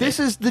is. This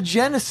is the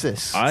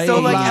genesis. So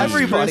like Last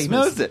everybody Christmas.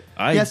 knows it.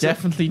 I Yes,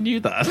 definitely knew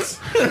that.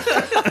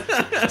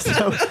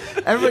 So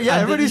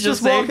everybody's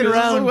just walking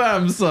around.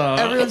 Wham song.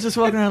 Everyone's just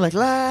walking around like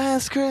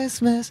last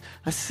Christmas.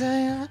 I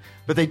say,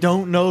 but they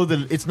don't know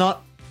that it's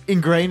not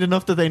ingrained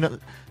enough that they know.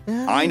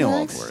 I know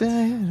all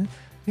the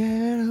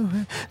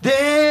words.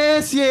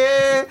 This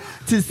year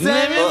to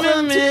save me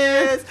from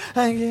tears.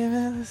 I give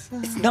it a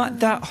song. It's not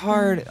that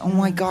hard. Oh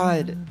my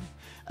god.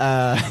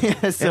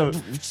 So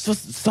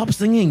Just stop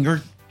singing.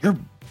 You're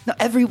No,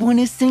 everyone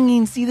is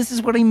singing. See, this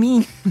is what I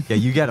mean. yeah,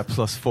 you get a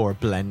 +4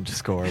 blend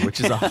score, which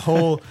is a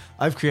whole.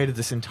 I've created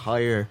this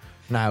entire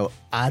now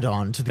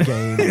add-on to the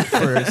game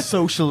for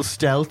social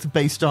stealth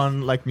based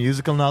on like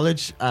musical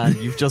knowledge, and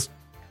you've just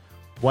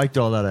wiped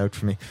all that out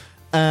for me.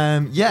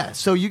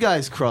 So you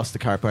guys cross the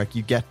car park.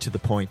 You get to the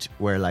point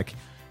where like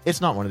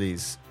it's not one of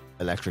these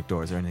electric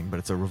doors or anything, but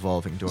it's a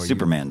revolving door.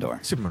 Superman door.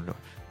 Superman door.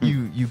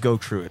 You go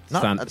through it.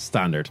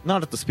 standard.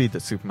 Not at the speed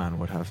that Superman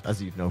would have,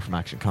 as you'd know from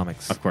Action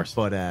Comics. Of course.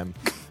 But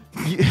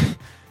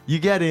you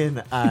get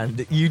in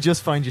and you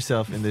just find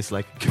yourself in this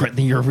like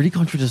Brittany, you're really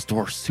going through this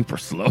door super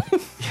slow.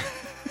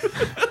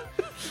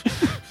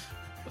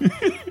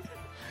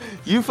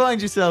 you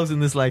find yourselves in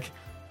this like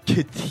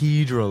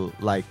cathedral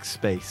like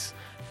space.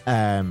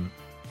 From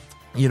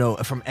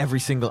every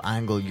single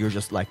angle you're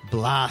just like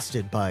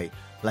blasted by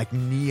like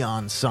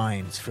neon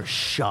signs for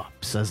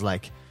shops as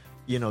like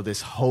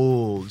this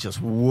whole just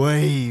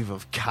wave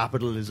of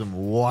capitalism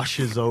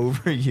washes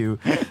over you,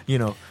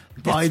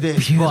 by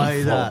this,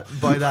 by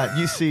that.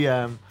 You see,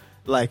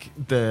 like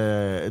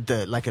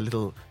the like a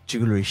little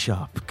jewelry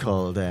shop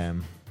called,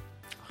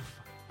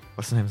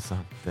 what's the name of the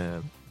song?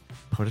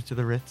 Put It to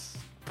the Ritz.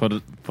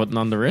 Putting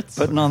on the Ritz.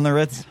 Putting on the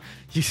Ritz.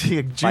 You see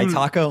a By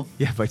Taco.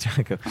 Yeah, by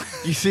Taco.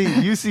 You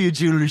see a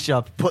jewelry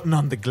shop putting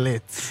on the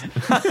glitz.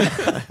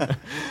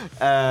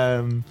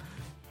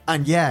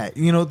 And yeah,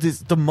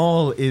 the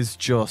mall is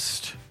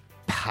just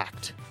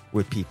packed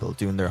with people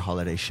doing their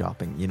holiday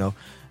shopping,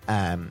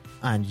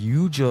 and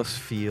you just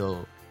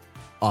feel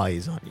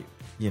eyes on you.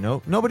 You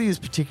know, nobody is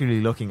particularly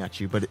looking at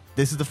you, but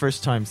this is the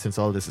first time since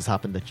all this has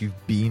happened that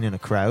you've been in a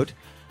crowd,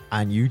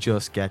 and you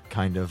just get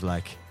kind of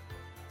like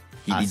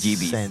a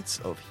Heebie-jeebies. sense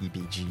of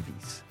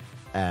heebie-jeebies.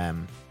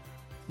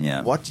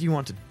 Yeah. What do you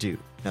want to do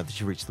now that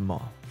you reach the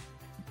mall?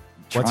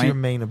 Try- What's your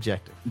main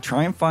objective?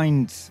 Try and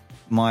find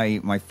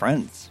my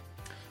friends.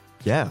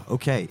 Yeah,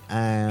 okay.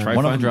 Try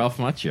One of find them- Ralph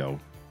Macchio.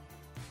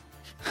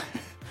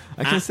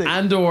 I can say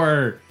And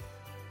or,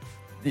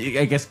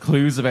 I guess,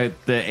 clues about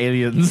the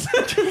aliens.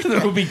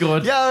 That would be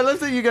good. yeah, I love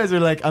that you guys are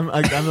like, I'm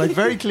like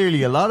very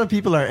clearly, a lot of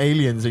people are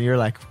aliens, and you're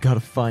like, gotta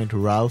find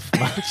Ralph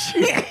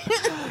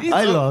Macchio.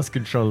 I lost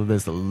control of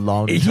this a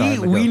long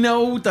time ago. We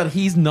know that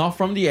he's not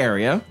from the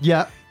area.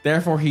 Yeah,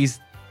 Therefore, he's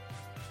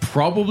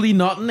probably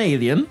not an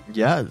alien.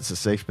 yeah, it's a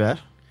safe bet.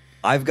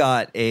 I've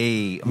got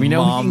a We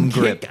know he mom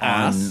can grip kick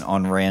ass.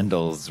 on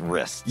Randall's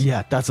wrist.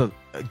 Yeah, that's a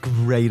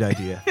great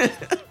idea.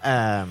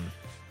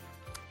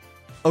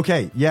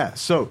 Okay, yeah,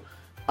 so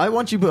I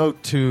want you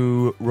both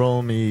to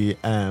roll me.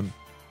 I'm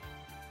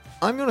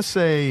gonna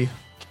say,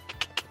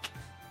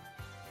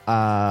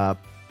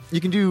 you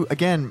can do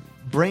again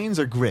brains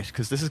or grit,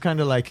 because this is kind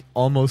of like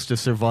almost a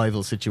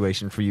survival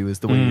situation for you. Is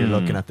the way you're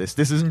looking at this.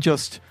 This isn't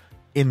just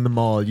in the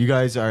mall. You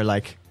guys are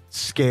like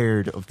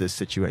scared of this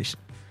situation,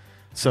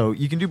 so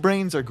you can do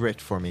brains or grit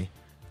for me.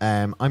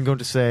 I'm going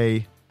to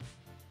say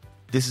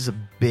this is a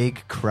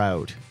big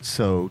crowd,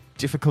 so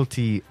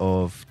difficulty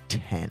of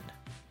 10.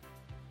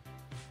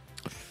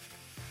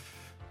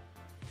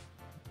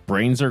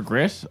 Brains or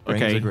grit?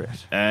 Brains Okay. or grit.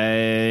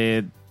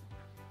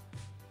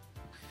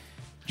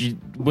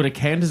 Would it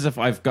count as if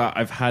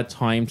I've had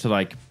time to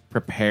like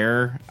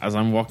prepare as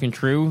I'm walking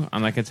through,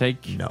 and I can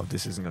take? No,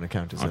 this isn't going to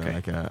count as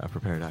Okay. a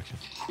prepared action.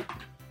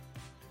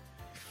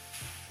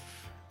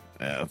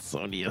 It's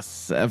only a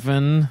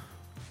 7.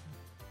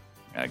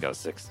 I go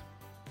 6.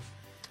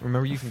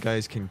 Remember, you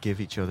guys can give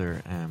each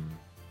other.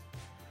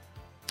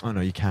 Oh no,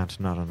 you can't.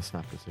 Not on a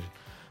snap decision.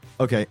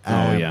 Okay.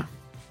 Oh yeah.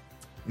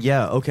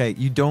 Yeah. Okay.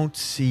 You don't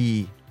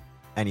see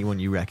anyone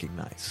you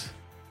recognize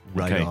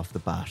right Okay. off the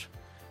bat,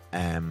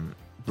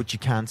 but you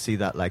can see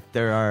that like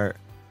there are,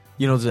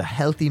 there's a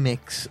healthy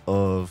mix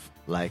of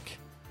like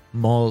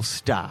mall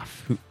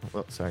staff who.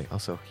 Well, sorry.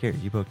 Also, here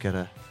you both get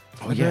a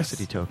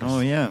diversity token. Oh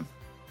yeah.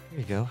 Here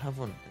you go. Have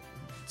one.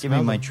 Give me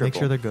Smell my them, triple. Make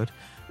sure they're good.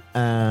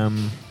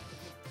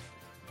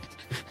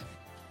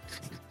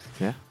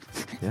 Yeah.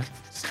 Yeah.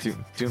 It's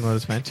doing what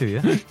it's meant to,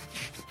 yeah?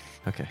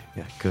 Okay.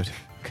 Yeah. Good.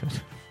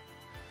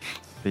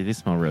 They do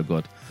smell real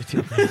good.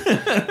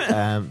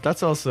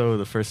 That's also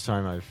the first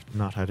time I've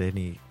not had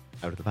any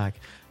out of the bag.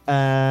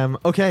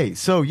 Okay.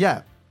 So,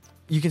 yeah.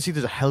 You can see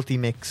there's a healthy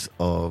mix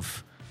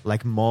of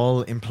like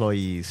mall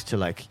employees to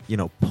like,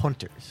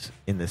 punters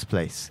in this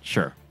place.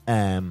 Sure.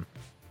 And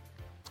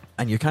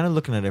you're kind of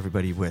looking at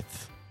everybody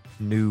with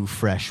new,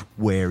 fresh,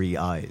 wary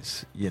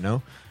eyes,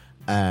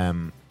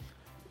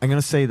 I'm going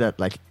to say that,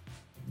 like,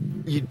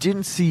 you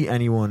didn't see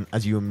anyone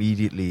as you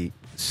immediately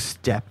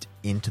stepped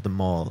into the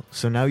mall.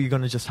 So now you're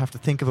going to just have to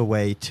think of a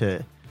way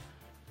to...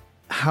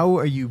 How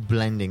are you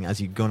blending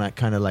as you're going to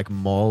kind of, like,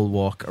 mall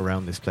walk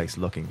around this place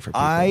looking for people?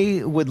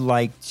 I would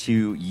like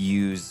to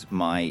use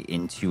my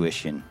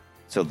intuition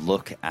to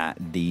look at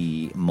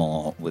the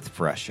mall with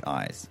fresh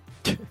eyes.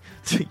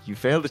 So you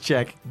fail to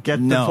check, get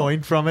the No.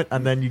 point from it,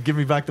 and then you give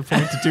me back the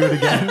point to do it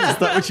again. Is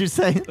that what you're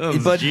saying?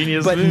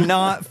 But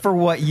not for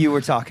what you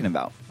were talking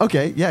about.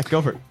 Okay, yeah,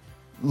 go for it.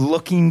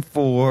 Looking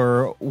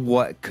for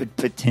what could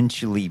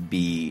potentially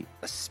be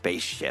a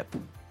spaceship.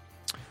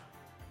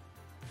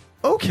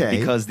 Okay.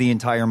 Because the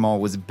entire mall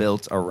was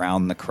built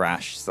around the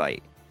crash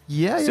site.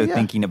 Yeah.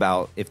 Thinking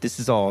about if this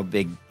is all a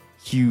big,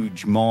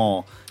 huge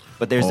mall,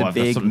 but there's Oh, a I've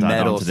got big something to add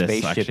metal on to this,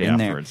 spaceship actually,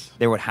 in afterwards.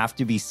 there would have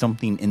to be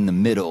something in the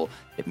middle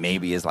that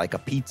maybe is like a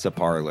pizza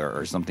parlor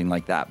or something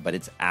like that, but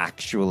it's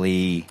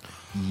actually...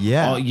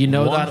 Yeah. Oh, you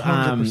know that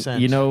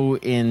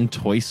 100%. in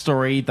Toy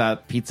Story,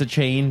 that pizza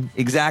chain,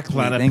 Exactly.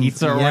 Planet things-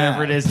 Pizza or yeah.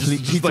 whatever it is, just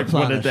Pizza like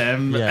one of Planet.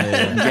 them.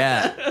 Yeah.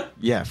 Yeah.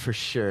 Yeah, for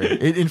sure.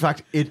 In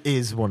fact, it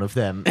is one of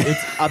them.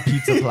 It's a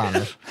Pizza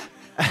Planet.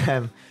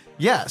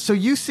 Yeah, so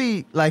you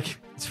see, like,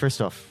 it's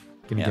first off,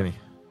 gimme.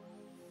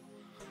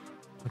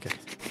 Okay.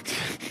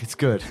 It's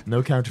good.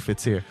 No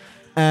counterfeits here.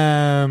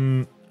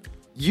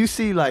 You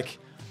see, like,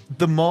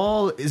 the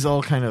mall is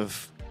all kind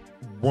of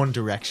one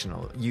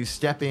directional. You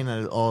step in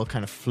and it all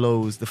kind of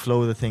flows, the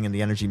flow of the thing, and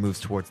the energy moves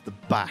towards the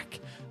back.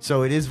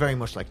 So it is very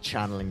much like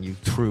channeling you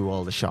through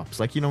all the shops.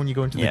 Like, when you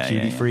go into the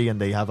duty free and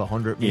they have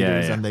 100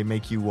 meters yeah. and they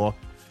make you walk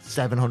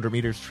 700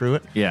 meters through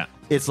it. Yeah.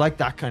 It's like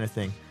that kind of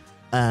thing.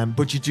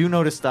 But you do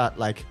notice that,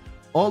 like,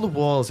 all the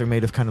walls are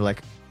made of kind of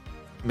like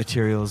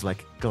materials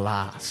like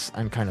glass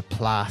and kind of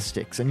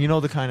plastics. And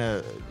the kind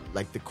of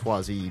like the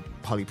quasi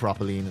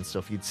polypropylene and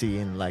stuff you'd see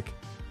in like,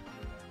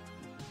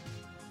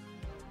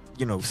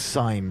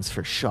 signs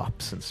for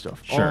shops and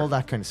stuff. Sure. All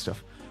that kind of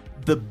stuff.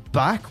 The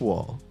back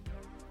wall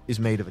is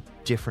made of a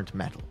different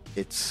metal.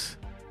 It's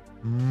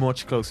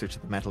much closer to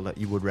the metal that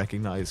you would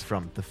recognize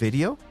from the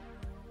video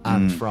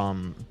and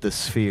from the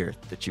sphere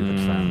that you had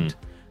found.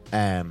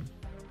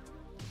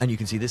 And you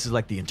can see this is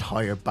like the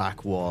entire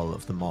back wall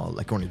of the mall,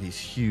 like one of these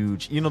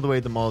huge. You know the way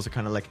the malls are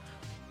kind of like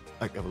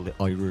the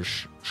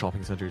Irish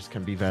shopping centers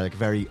can be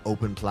very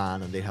open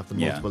plan, and they have the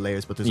multiple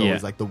layers, but there's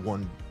always like the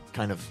one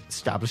kind of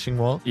establishing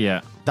wall.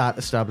 Yeah. That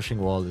establishing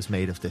wall is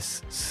made of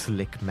this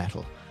slick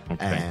metal.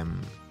 Okay.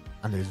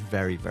 And there's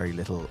very, very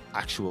little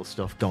actual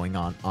stuff going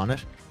on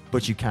it.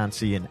 But you can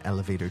see an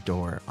elevator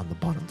door on the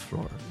bottom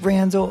floor.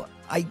 Randall,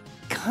 I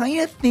kind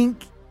of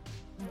think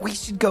we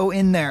should go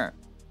in there.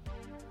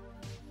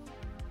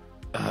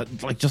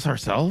 Like just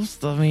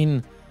ourselves? I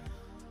mean,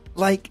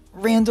 Like,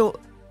 Randall,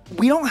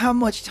 we don't have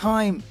much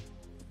time.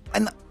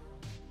 And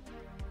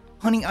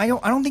honey, I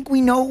don't think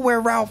we know where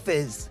Ralph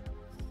is.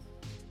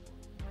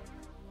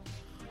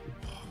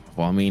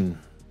 well, I mean,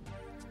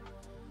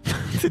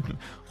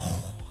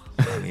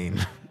 I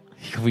mean,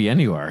 he could be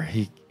anywhere.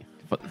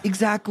 But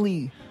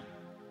Exactly.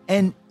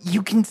 And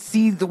you can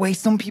see the way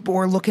some people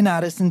are looking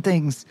at us and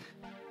things.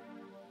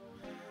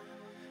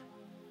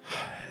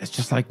 it's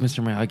just like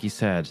Mr. Miyagi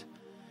said.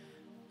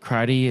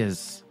 Karate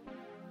is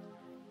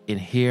in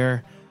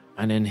here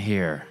and in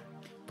here.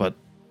 But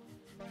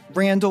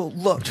Randall,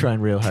 look. I'm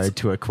trying real hard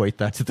to equate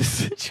that to the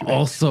situation.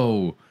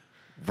 also,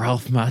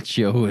 Ralph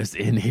Macchio is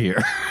in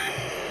here.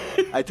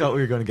 I thought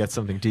we were going to get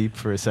something deep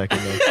for a second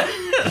there.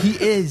 He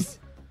is.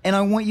 And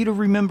I want you to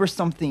remember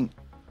something.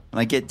 And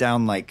I get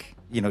down, like,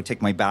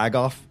 take my bag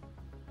off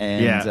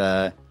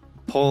and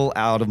pull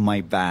out of my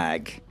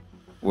bag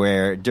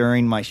where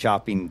during my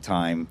shopping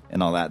time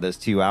and all that, those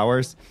 2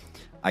 hours,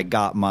 I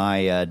got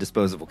my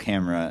disposable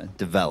camera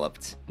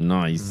developed.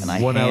 Nice. And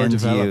I 1 hour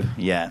develop.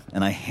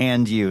 and I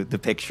hand you the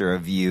picture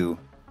of you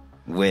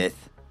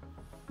with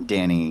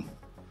Danny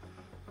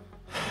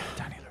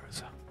Danny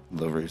LaRusso.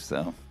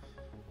 LaRusso.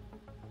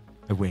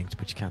 I winked,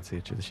 but you can't see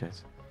it through the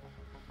shades.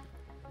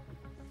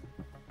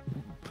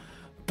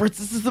 Brits,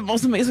 this is the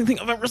most amazing thing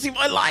I've ever seen in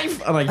my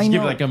life. And I just I give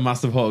know. you like a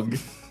massive hug.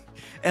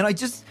 And I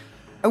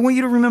want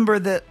you to remember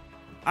that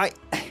I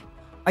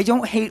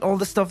don't hate all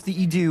the stuff that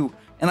you do.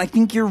 And I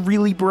think you're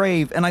really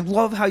brave. And I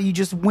love how you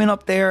just went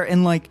up there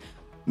and like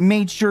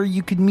made sure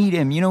you could meet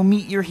him,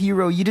 meet your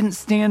hero. You didn't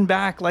stand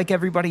back like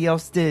everybody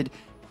else did.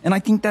 And I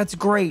think that's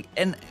great.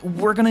 And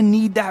we're going to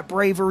need that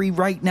bravery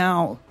right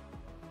now.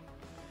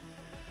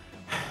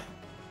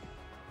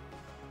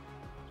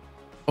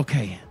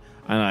 Okay.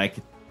 And I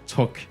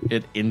took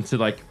it into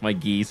like my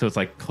gi, so it's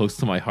like close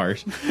to my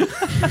heart.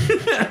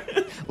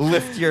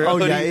 Lift your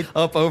hoodie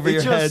up over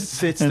your head. It just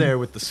sits there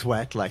with the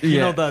sweat, like, you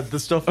know, the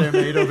stuff they're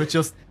made of, it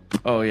just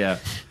Oh, yeah.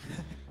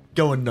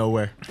 going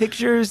nowhere.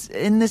 Pictures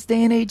in this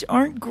day and age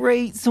aren't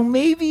great, so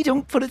maybe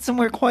don't put it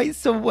somewhere quite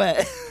so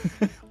wet.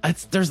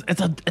 It's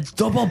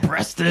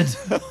double-breasted.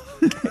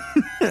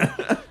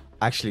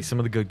 Actually, some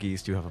of the good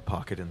geese do have a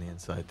pocket in the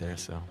inside there,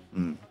 so.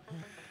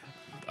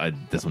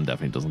 This one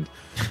definitely doesn't.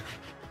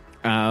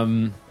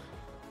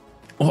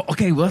 Well,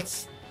 okay,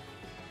 let's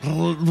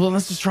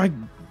just try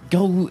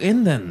go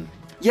in then.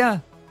 Yeah.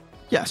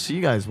 Yeah, so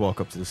you guys walk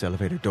up to this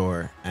elevator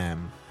door.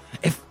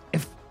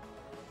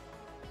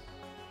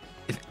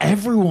 If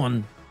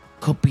everyone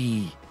could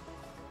be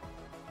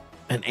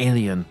an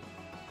alien,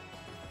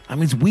 that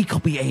means we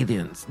could be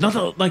aliens.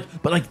 Not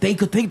but they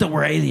could think that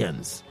we're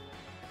aliens.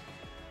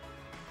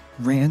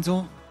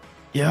 Randall?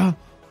 Yeah.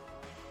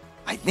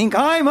 I think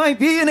I might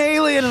be an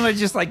alien, and I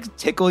just like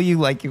tickle you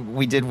like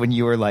we did when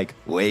you were like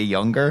way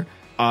younger.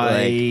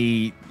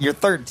 You're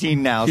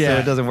 13 now, so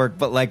it doesn't work.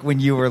 But like when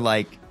you were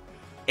like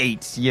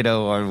 8,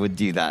 I would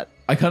do that.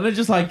 I kind of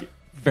just like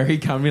very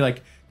calmly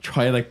like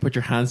try like put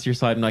your hands to your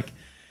side and like,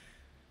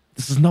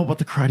 this is not what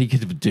the Karate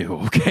Kid would do,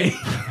 okay?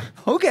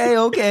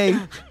 Okay.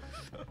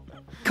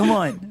 Come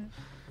on.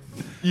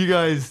 You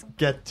guys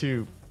get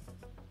to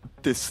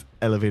this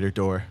elevator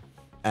door.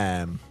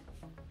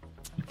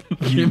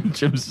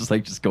 Jim's just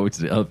like, just go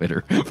to the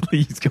elevator.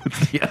 Please go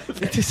to the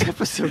elevator. This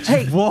episode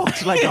Hey.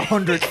 walked like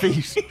 100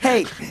 feet.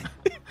 Hey,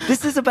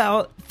 this is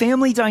about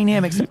family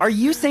dynamics. Are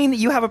you saying that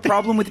you have a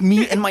problem with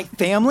me and my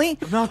family?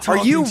 I'm not Are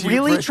talking you to you,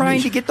 really Brittany.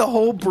 trying to get the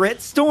whole Brit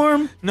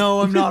storm?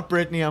 No, I'm not,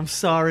 Brittany. I'm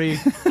sorry.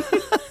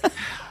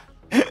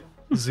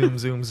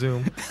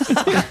 Zoom.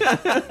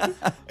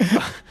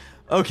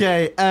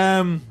 Okay,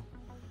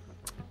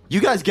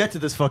 you guys get to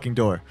this fucking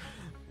door.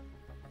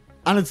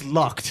 And it's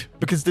locked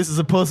because this is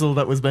a puzzle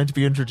that was meant to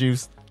be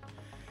introduced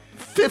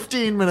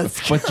 15 minutes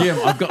ago. But Jim,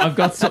 I've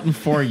got something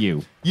for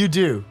you. You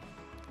do.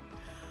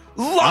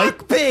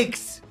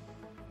 Lockpicks!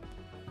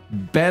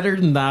 Better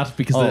than that,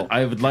 because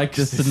I would like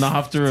this to not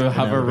have to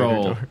have a Elevator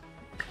roll. door.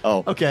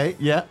 Oh. Okay,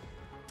 yeah.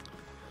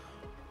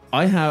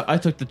 I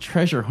took the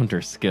treasure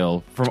hunter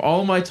skill from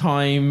all my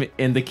time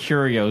in the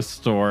curio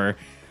store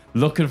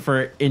looking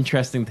for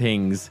interesting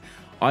things.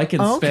 I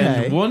can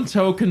spend 1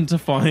 token to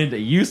find a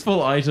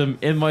useful item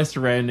in my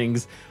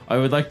surroundings. I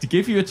would like to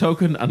give you a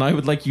token, and I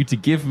would like you to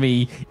give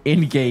me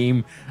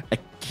in-game a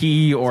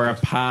key or a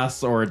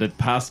pass or the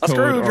passcode or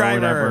screwdriver.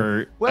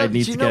 whatever Well, I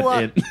need do to you know get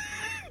what? in.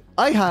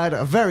 I had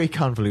a very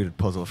convoluted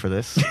puzzle for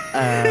this.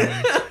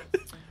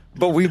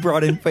 But we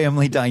brought in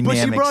family dynamics.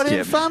 But you brought in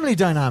Jim. family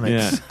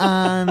dynamics,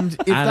 and if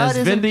And that as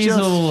Vin isn't just,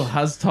 Diesel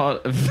has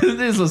taught, Vin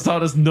Diesel has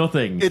taught us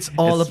nothing. it's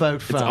all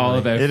about family. It's all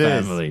about It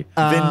is. family.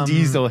 Vin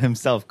Diesel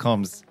himself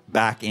comes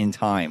back in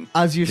time.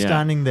 As you're Yeah.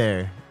 standing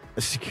there,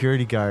 a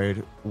security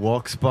guard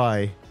walks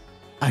by,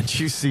 and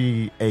you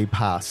see a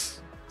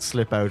pass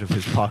slip out of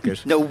his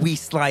pocket. No, we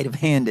sleight of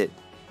hand it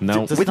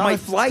No. That's with not my a-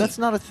 flight. That's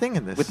not a thing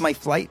in this. with my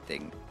flight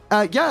thing.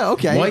 yeah,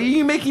 okay. Why are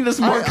you making this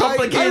more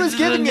complicated? I was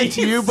giving than it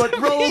to you, needs but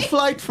to roll be?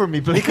 flight for me,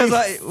 please.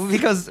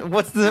 Because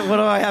what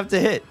do I have to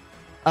hit?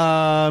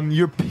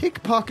 You're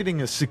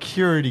pickpocketing a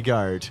security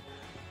guard.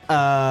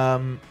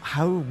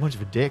 How much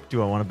of a dick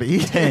do I want to be?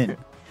 10.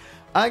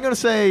 I'm gonna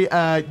say,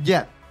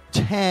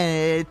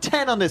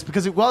 10 on this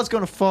because it was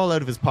going to fall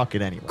out of his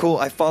pocket anyway. Cool.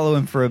 I follow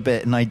him for a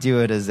bit, and I do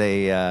it as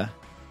a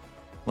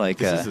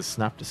This is a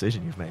snap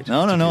decision you've made.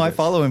 No. to do I this.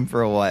 follow him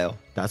for a while.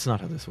 That's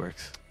not how this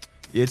works.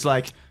 It's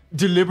like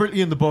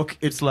deliberately in the book.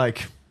 It's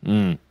like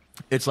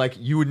it's like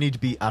you would need to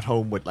be at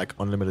home with like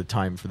unlimited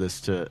time for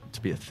this to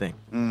be a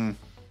thing.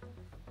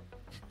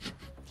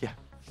 Yeah,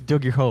 you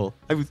dug your hole.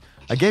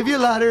 I gave you a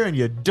ladder and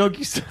you dug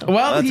yourself.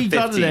 Well, That's he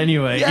got it 15.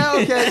 anyway. Yeah,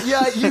 okay.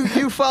 Yeah,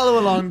 you follow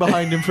along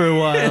behind him for a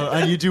while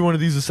and you do one of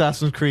these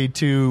Assassin's Creed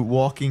 2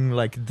 walking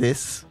like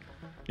this.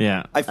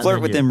 Yeah. I then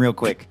flirt with you- him real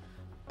quick.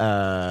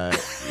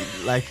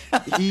 Like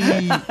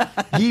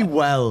he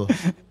well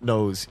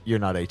knows you're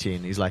not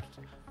 18. He's like,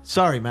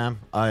 sorry, ma'am,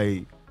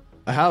 I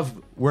have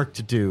work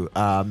to do.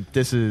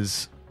 This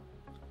is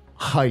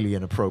highly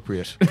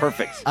inappropriate.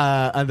 Perfect.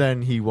 And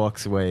then he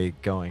walks away,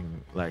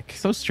 going like,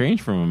 So strange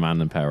from a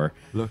man in power.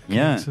 "Look,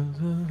 Yeah.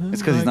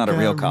 it's 'cause he's not a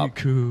real Gary cop.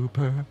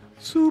 Cooper,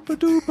 super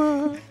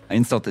duper." I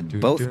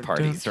insulted both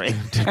parties, right?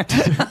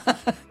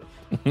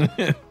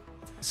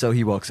 So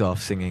he walks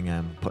off singing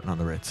Putting on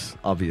the Ritz.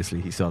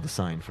 Obviously, he saw the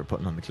sign for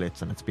Putting on the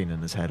Glitz, and it's been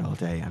in his head all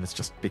day, and it's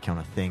just become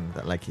a thing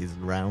that, like, he's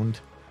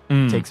around,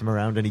 takes him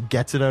around, and he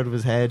gets it out of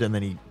his head, and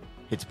then he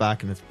hits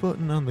back, and it's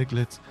Putting on the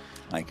Glitz.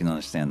 I can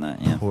understand that.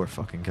 Yeah. Poor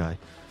fucking guy.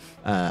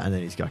 And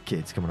then he's got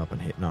kids coming up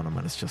and hitting on him,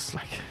 and it's just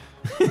like,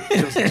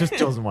 just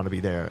doesn't want to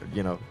be there,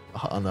 you know,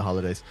 on the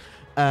holidays.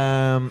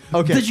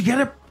 Okay. Did you get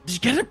it? Did you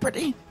get it,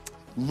 Brittany?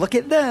 Look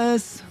at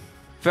this.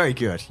 Very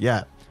good,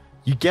 yeah.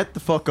 You get the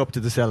fuck up to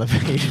this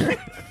elevator.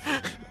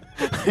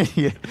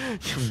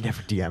 You'll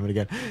never DM it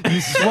again.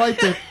 You swipe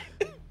it.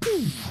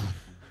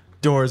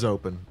 Doors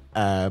open.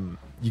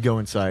 You go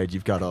inside.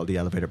 You've got all the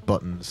elevator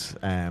buttons.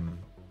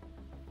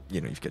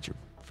 You've got your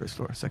first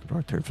floor, second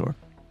floor, third floor,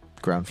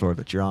 ground floor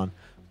that you're on,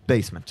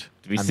 basement.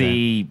 Did we And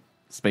see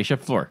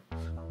spaceship floor?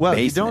 well,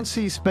 you Basement. don't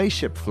see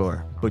spaceship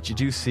floor, but you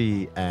do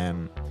see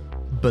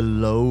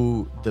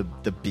below the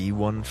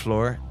B1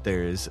 floor.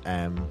 There's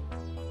A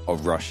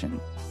Russian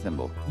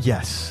symbol.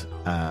 yes,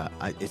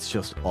 it's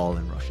just all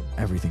in Russian.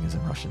 Everything is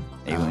in Russian.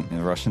 Alien.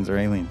 The Russians are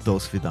aliens.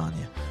 Those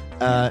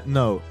Vidania.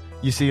 No,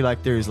 you see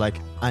like there's like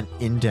an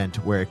indent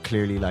where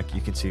clearly like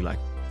you can see like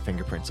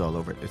fingerprints all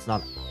over it. It's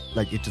not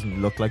like it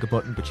doesn't look like a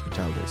button, but you can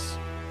tell there's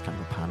kind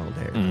of a panel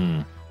there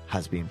that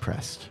has been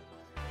pressed.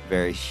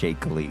 Very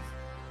shakily.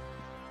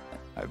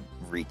 I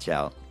reach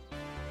out.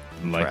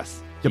 Like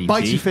Press. You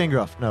bite E.T.? your finger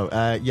off. No,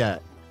 yeah.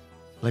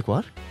 Like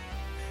what?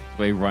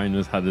 The way Ryan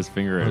has had his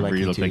finger, Or it like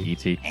really looked like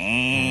E.T..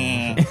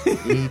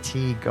 E.T.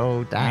 E.T.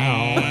 go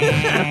down.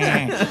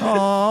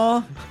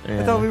 Aww.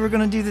 Yeah. I thought we were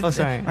going to do this. Oh,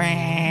 sorry.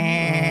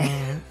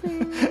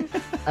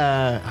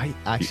 I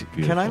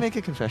actually, can I make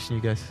a confession,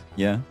 you guys?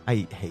 Yeah. I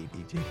hate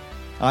E.T.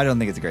 I don't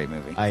think it's a great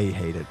movie. I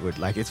hate it.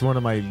 It's one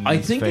of my least I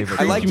think it favorite.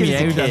 creeped liked me it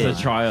as out a as kid. a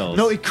child.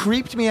 No, it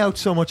creeped me out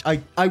so much.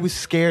 I was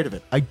scared of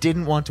it. I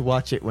didn't want to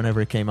watch it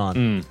whenever it came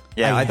on.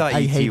 Yeah, I thought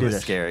E.T. hated was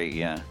it. scary.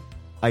 Yeah.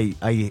 I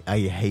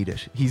hate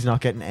it. He's not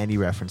getting any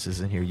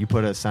references in here. You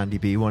put a Sandy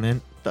B one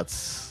in,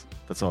 that's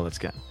all it's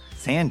getting.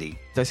 Sandy.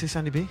 Did I say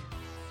Sandy B?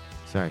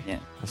 Sorry. Yeah.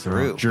 That's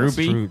Drew. wrong- Drew that's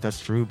B? Drew.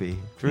 That's Drew B.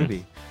 Drew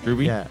B. Drew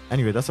B? Yeah.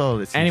 Anyway, that's all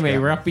it's Anyway,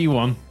 we're at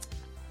B1.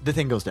 the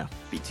thing goes down.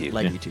 B2.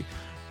 Like Yeah. E.T.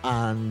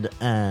 And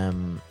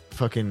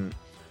fucking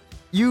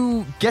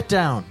you get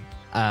down,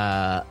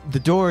 the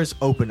doors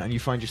open and you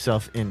find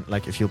yourself in,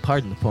 like, if you'll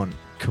pardon the pun,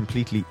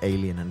 completely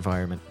alien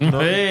environment. No,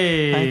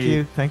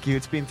 Hey! thank you.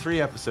 It's been 3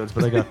 episodes,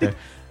 but I got there.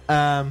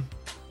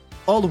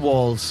 All the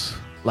walls,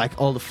 like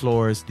all the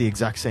floors, the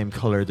exact same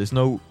color. There's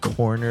no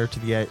corner to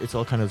the edge. It's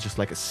all kind of just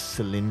like a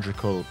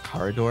cylindrical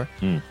corridor.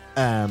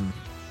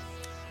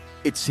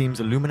 It seems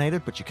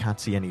illuminated, but you can't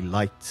see any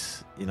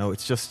lights. You know,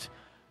 it's just,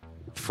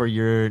 for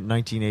your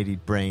 1980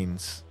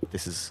 brains,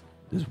 this is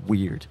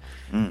weird.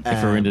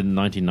 If we're in the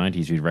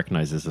 1990s, we'd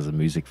recognize this as a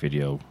music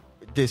video.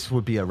 This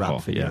would be a rap Oh,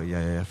 video. yeah.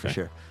 Yeah, for Okay.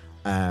 sure.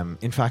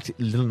 In fact,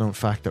 little known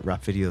fact that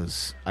rap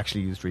videos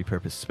actually used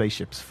repurposed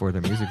spaceships for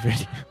their music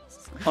videos.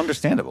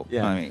 Understandable.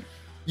 Yeah. I mean,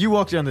 You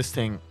walk down this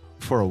thing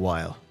for a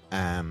while,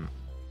 and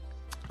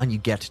you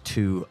get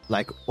to,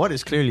 like, what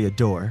is clearly a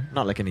door.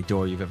 Not like any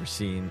door you've ever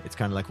seen. It's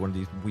kind of like one of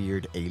these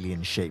weird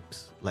alien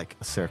shapes, like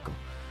a circle.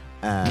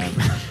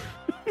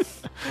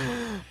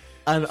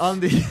 And on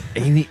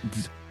the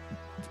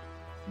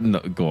No,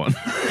 go on.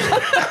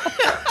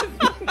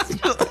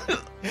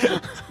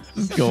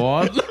 Just go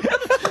on.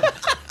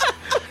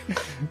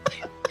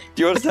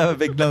 you want us to have a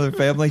big another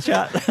family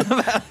chat?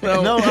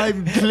 No,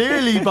 I'm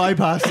clearly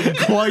bypassing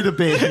quite a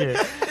bit here.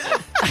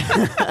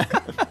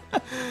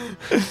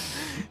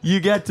 You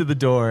get to the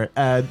door.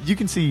 You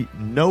can see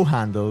no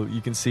handle.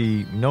 You can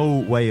see no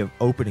way of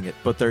opening it.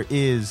 But there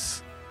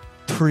is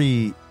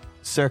 3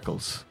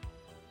 circles.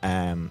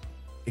 Again,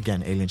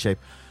 alien shape.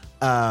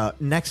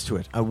 Next to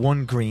it,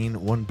 1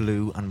 green, 1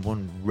 blue, and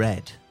 1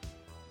 red.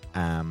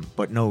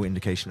 But no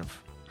indication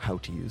of how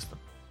to use them.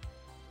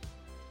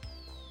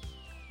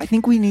 I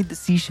think we need the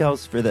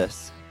seashells for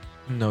this.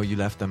 No, you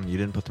left them. You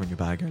didn't put them in your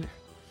bag earlier.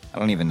 I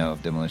don't even know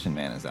if Demolition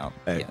Man is out.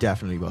 It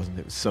definitely wasn't.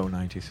 It was so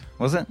 90s.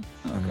 Was it?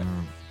 Okay.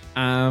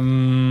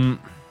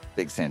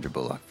 Big Sandra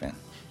Bullock fan.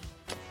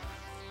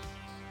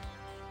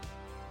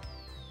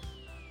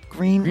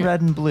 Green,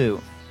 red, and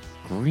blue.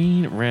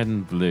 Green, red,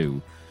 and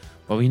blue.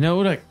 Well, we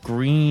know that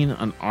green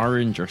and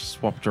orange are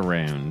swapped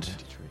around.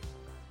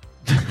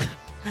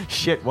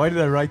 Shit, why did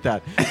I write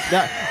that?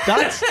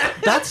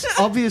 That's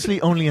obviously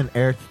only an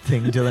Earth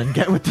thing, Dylan.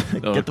 Get with the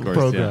course,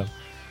 program.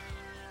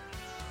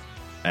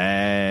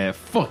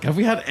 Fuck, have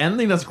we had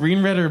anything that's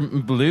green, red, or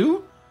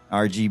blue?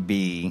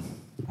 RGB.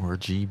 Or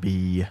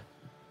GB.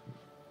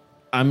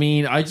 I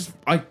mean, I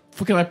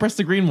pressed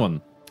the green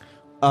one.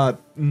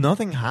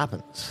 Nothing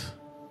happens.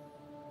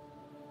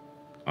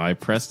 I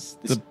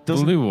pressed the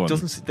Doesn't- blue one.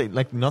 Doesn't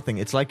like nothing.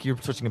 It's like you're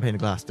touching a pane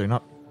of glass. They're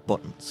not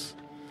buttons.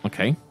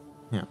 Okay.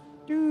 Yeah.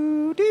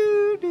 Do,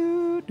 do,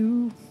 do,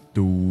 do.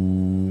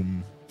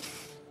 Doom.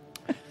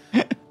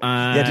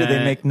 Yeah, do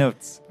they make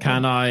notes?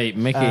 Can I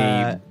make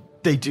a?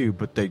 They do,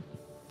 but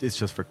it's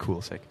just for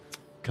cool sake.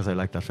 Because I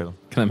like that film.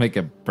 Can I make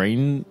a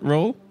brain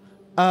roll?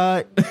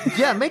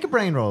 Yeah, make a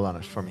brain roll on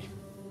it for me.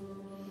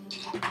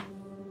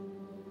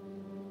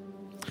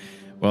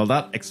 Well,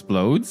 that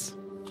explodes.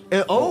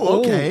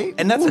 Okay.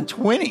 And that's a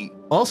 20.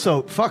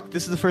 Also, fuck,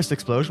 this is the first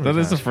explosion. That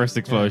we've is the had. first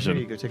explosion.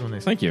 Yeah, here you go, take one of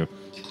these. Thank you.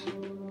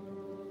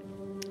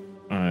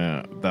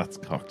 That's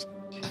cocked.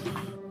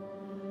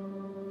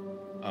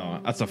 Oh,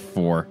 that's a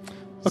 4.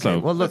 Okay, So,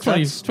 well, look,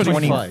 20, that's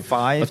 25.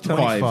 That's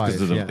 5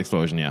 because of the yeah.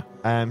 explosion,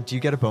 yeah. Do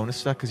you get a bonus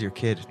to that because you're a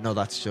kid? No,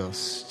 that's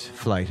just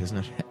flight,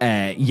 isn't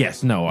it?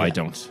 Yes, no, I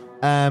don't.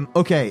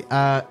 Okay,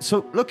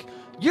 so look,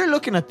 you're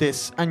looking at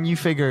this and you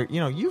figure,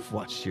 you've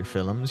watched your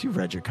films, you've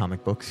read your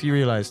comic books, you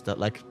realize that,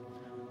 like,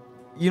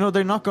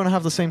 they're not going to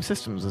have the same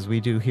systems as we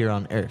do here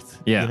on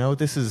Earth. Yeah.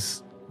 This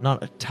is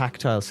not a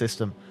tactile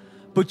system,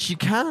 but you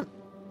can't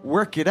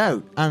work it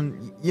out.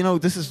 And,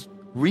 this is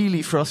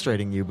really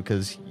frustrating you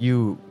because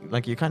you're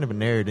kind of a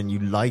nerd and you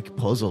like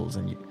puzzles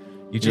and you're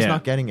just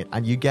not getting it.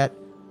 And you get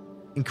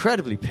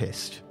incredibly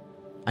pissed.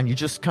 And you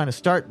just kind of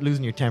start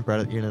losing your temper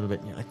at it a little bit.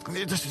 And you're like,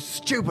 this is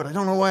stupid. I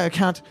don't know why I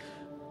can't.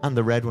 And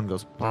the red one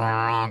goes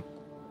and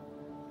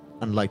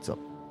lights up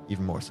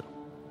even more so.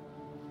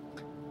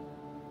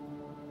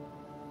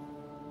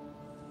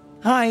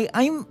 Hi,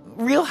 I'm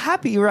real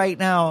happy right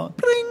now.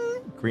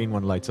 Bling! Green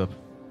one lights up.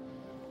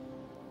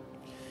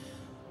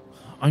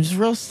 I'm just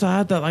real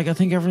sad that, like, I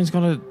think everyone's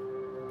gonna,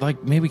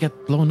 like, maybe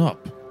get blown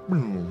up.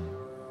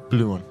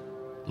 Blue one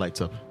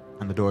lights up.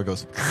 And the door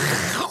goes.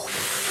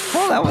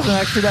 Oh, that wasn't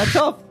actually that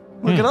tough.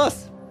 Look at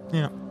us.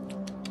 Yeah.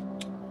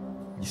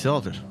 You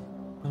solved it.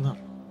 Well done.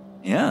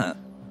 Yeah,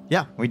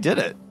 Yeah. we did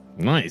it.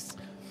 Nice.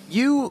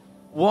 You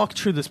walk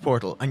through this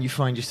portal and you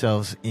find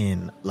yourselves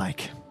in,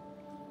 like,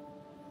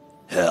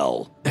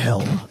 Hell.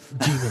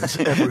 demons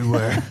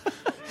everywhere.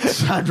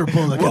 Sandra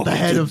Bullock at the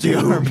head of the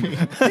army.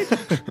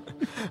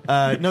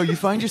 No, you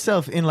find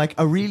yourself in, like,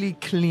 a really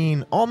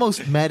clean,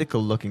 almost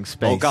medical-looking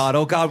space.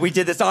 Oh God, we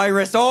did this,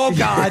 Iris. Oh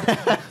God.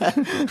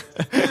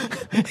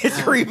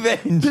 It's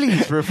revenge.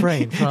 Please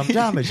refrain from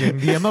damaging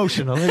the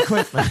emotional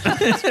equipment.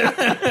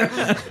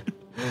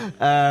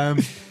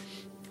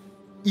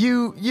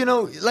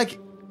 Like,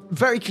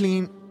 very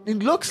clean. It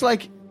looks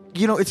like,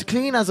 it's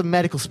clean as a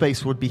medical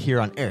space would be here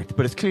on Earth,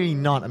 but it's clearly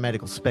not a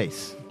medical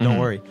space. Don't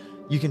worry.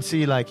 You can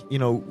see, like,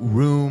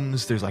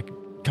 rooms. There's, like,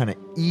 kind of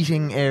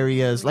eating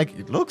areas. Like,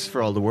 it looks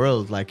for all the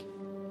world like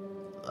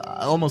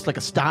almost like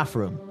a staff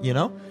room,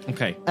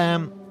 Okay.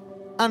 And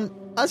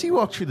as you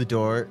walk through the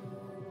door,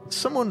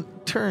 someone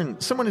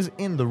is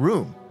in the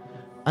room,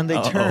 and they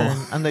turn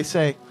and they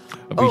say,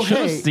 We should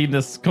have hey. seen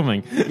this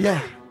coming.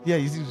 Yeah,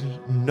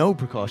 no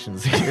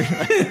precautions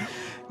here.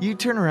 You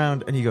turn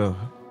around and you go,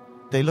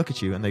 they look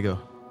at you and they go,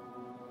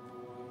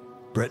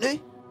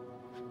 Brittany?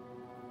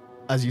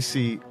 As you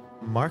see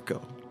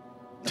Marco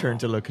turn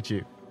to look at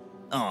you.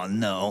 Oh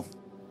no.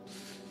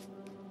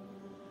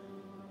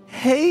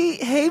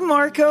 Hey,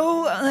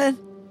 Marco.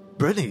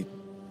 Brittany,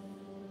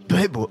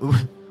 babe,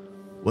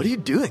 what are you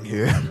doing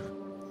here?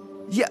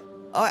 Yeah,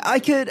 I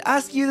could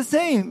ask you the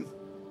same.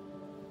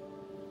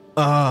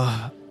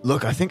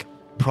 Look, I think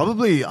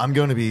probably I'm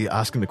going to be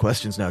asking the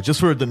questions now, just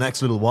for the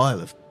next little while,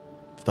 if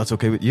that's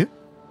okay with you.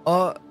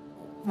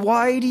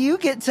 Why do you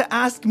get to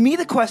ask me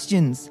the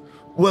questions?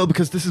 Well,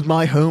 because this is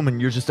my home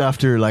and you're just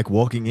after, like,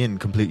 walking in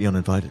completely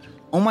uninvited.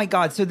 Oh my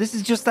God, so this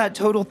is just that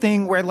total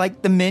thing where,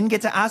 like, the men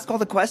get to ask all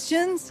the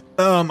questions?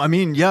 I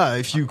mean, yeah,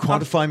 if you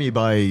quantify me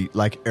by,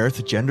 like,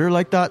 Earth gender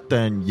like that,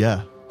 then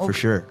yeah. for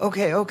sure.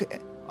 Okay.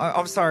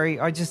 I'm sorry.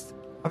 I've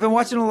been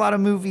watching a lot of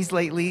movies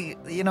lately,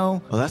 you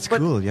know. Oh, that's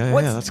cool. Yeah,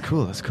 that's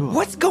cool. That's cool.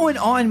 What's going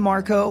on,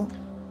 Marco?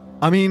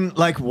 I mean,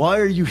 like, why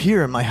are you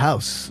here in my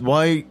house?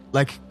 Why,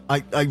 like,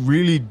 I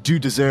really do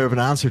deserve an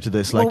answer to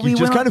this. Like, Well, we you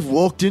just went kind of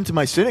walked into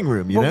my sitting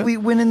room, you know? We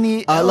went in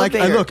the like,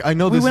 elevator. look, I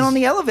know we this went is- on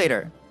the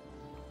elevator.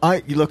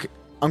 Look,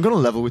 I'm going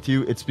to level with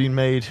you. It's been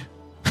made...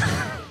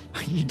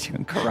 Are you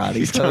doing karate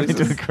He's trying to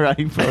do a poses?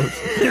 karate pose.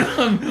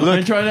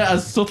 I'm trying to,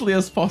 as subtly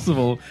as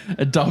possible,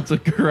 adopt a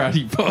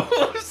karate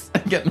pose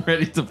and getting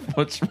ready to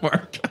punch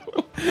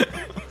Marco.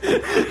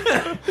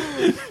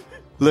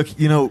 Look,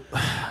 you know...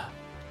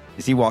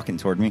 Is he walking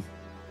toward me?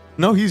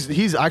 No,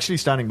 he's actually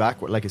standing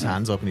back with like his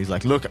hands up, and he's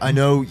like, "Look, I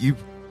know you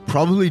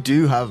probably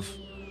do have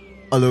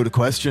a load of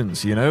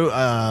questions. You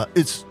know,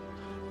 it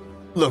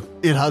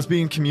has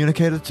been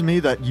communicated to me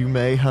that you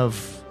may have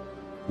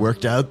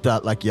worked out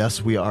that, like,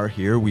 yes, we are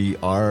here, we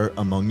are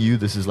among you.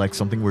 This is like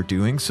something we're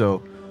doing.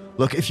 So,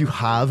 look, if you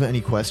have any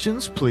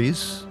questions,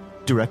 please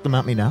direct them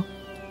at me now."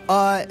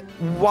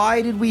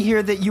 Why did we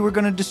hear that you were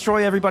going to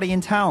destroy everybody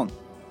in town?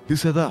 Who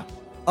said that?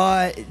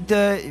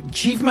 The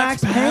Chief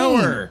Max Payne.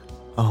 Power.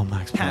 Oh,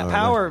 Max Power.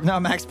 Power,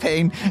 not Max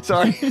Payne.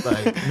 Sorry.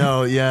 Like,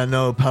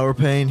 no, Power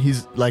Pain. He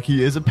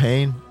is a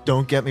pain.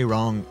 Don't get me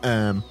wrong.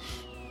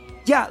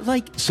 Yeah,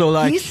 like, So,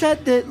 like- he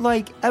said that,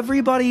 like,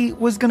 everybody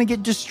was going to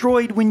get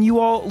destroyed when you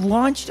all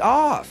launched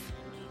off.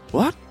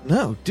 What?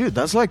 No, dude,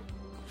 that's like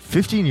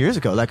 15 years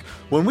ago. Like,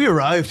 when we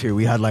arrived here,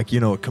 we had, like, you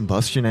know, a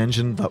combustion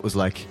engine that was,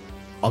 like,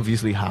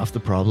 obviously half the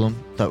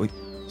problem that we...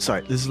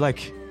 Sorry, this is,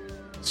 like,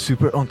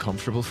 super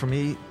uncomfortable for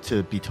me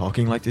to be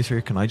talking like this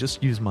here. Can I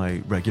just use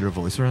my regular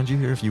voice around you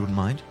here, if you wouldn't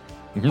mind?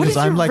 What is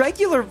your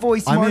regular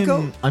voice,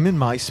 Marco? I'm in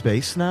my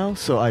space now,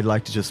 so I'd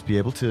like to just be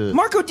able to...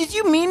 Marco, did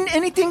you mean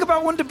anything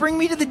about wanting to bring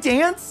me to the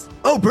dance?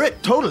 Oh,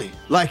 Britt, totally.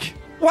 Like...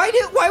 Why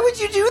would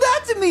you do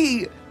that to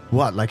me?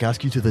 What, like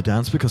ask you to the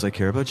dance because I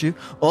care about you?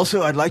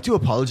 Also, I'd like to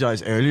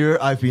apologize earlier.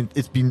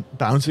 It's been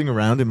bouncing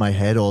around in my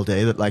head all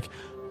day that, like,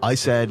 I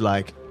said,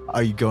 like,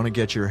 are you going to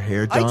get your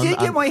hair done? I did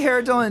get And my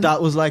hair done.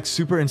 that was, like,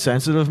 super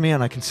insensitive of me,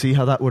 and I can see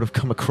how that would have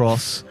come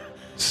across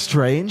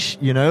strange,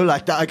 you know?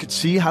 Like, that I could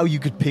see how you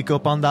could pick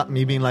up on that,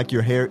 me being like,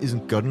 your hair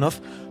isn't good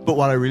enough. But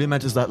what I really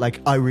meant is that,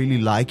 like, I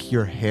really like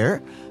your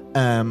hair.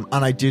 And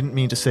I didn't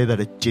mean to say that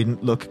it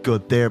didn't look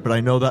good there, but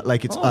I know that,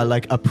 like, it's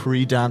like a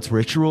pre-dance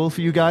ritual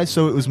for you guys.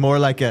 So it was more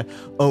like a,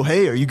 oh,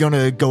 hey, are you going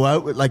to go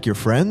out with, like, your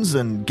friends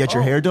and get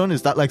your hair done?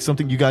 Is that, like,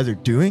 something you guys are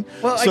doing?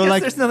 Well, I so, guess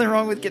like, there's nothing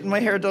wrong with getting my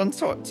hair done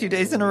 2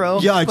 days in a row.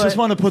 yeah, I but just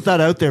want to put that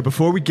out there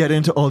before we get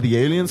into all the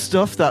alien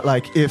stuff, that,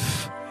 like,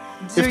 if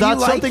do you that's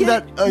like something it?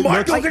 that...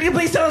 Marco, look, can you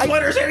please tell us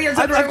what are aliens?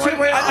 I've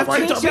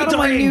changed out of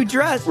my new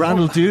dress.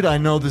 Randall, dude, I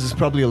know this is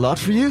probably a lot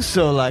for you,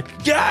 so, like...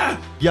 Yeah!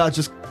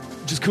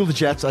 just cool the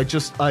jets. I've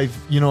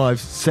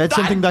said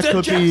something that the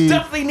could jets be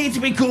definitely need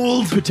to be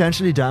cooled.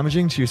 potentially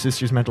damaging to your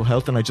sister's mental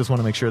health, and I just want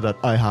to make sure that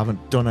I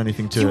haven't done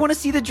anything to... Do you want to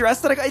see the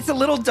dress that I got? It's a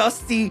little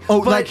dusty.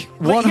 Oh, but, like,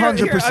 but here,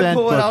 100%, I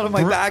pull it but out of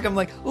my bag. I'm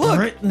like, look,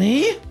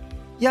 Brittany,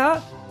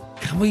 yeah.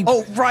 can we?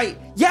 Oh, right,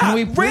 yeah. can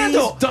we please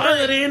Randall,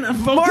 dial it in and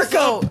focus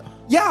Marco, up?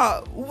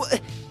 yeah.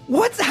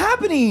 What's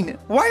happening?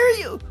 Why are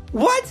you?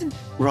 What?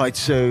 Right,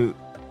 so,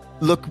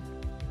 look,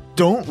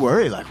 don't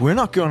worry. Like, we're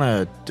not going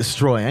to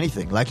destroy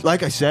anything.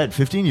 Like I said,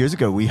 15 years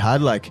ago, we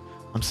had, like...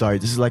 I'm sorry,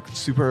 this is, like,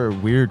 super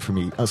weird for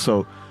me.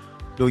 So,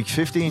 like,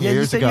 15 Yeah, you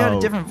years said ago... you had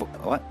a different.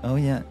 What? Oh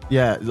yeah.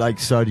 Yeah, like,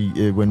 sorry,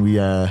 when we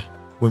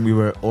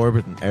were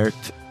orbiting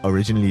Earth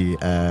originally,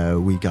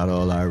 we got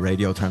all our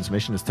radio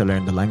transmissions to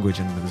learn the language,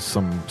 and there was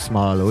some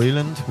small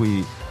island.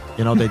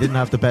 They didn't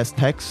have the best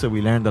text, so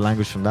we learned the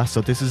language from that.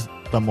 So this is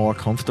the more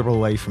comfortable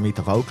way for me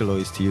to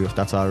vocalize to you, if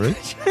that's all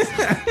right.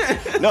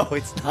 No,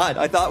 it's not.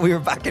 I thought we were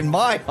back in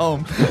my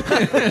home.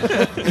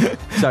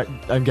 Sorry,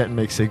 I'm getting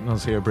mixed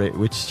signals here, Bray.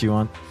 Which do you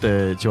want?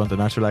 The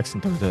natural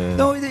accent or the?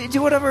 No,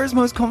 do whatever is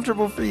most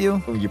comfortable for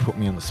you. Oh, you put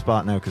me on the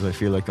spot now because I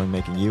feel like I'm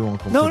making you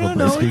uncomfortable No,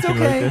 by it's speaking okay.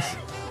 like this.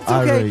 It's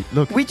All okay. right,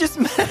 look. We just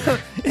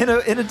met in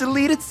a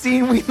deleted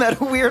scene. We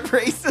met a weird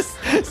racist.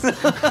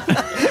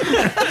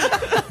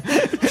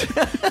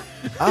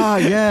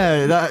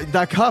 Yeah,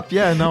 that cop.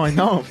 Yeah, no, I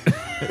know.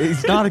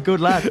 He's not a good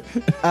lad.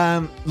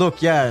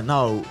 Look, yeah,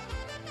 no.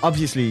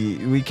 Obviously,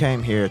 we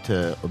came here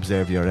to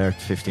observe your Earth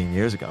 15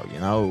 years ago. You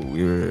know,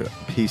 we were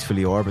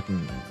peacefully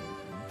orbiting,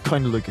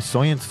 kind of like a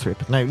science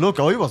trip. Now, look,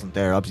 I wasn't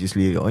there.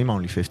 Obviously, I'm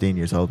only 15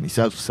 years old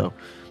myself, so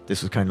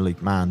this was kind of like,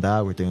 man,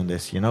 dad, we're doing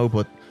this, you know.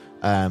 But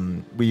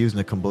we're using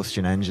a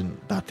combustion engine.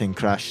 That thing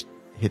crashed,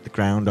 hit the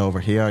ground over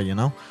here, you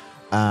know.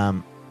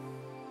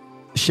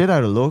 Shit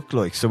out of luck,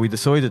 like, so we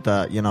decided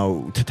that, you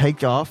know, to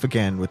take off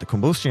again with the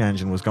combustion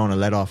engine was going to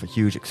let off a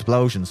huge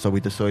explosion. So we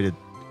decided,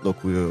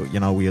 look, we'll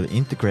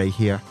integrate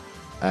here.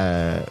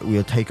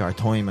 We'll take our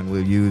time and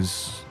we'll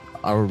use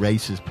our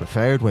race's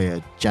preferred way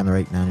of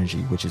generating energy,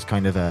 which is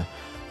kind of an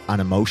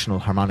emotional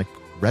harmonic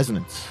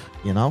resonance,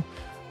 you know.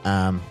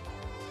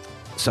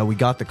 So we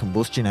got the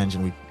combustion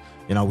engine. We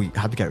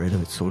had to get rid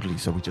of it subtly,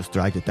 so we just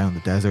dragged it down the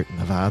desert in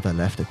Nevada,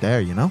 left it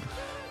there, you know.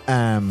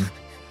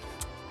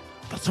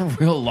 That's a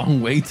real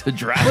long way to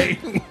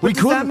drag. But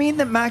does that mean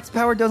that Max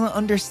Power doesn't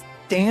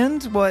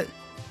understand what?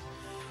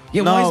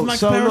 Yeah, No, why is Max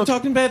so Power look-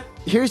 talking about?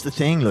 Here's the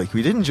thing, like,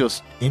 we didn't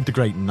just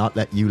integrate and not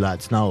let you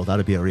lads know.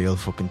 That'd be a real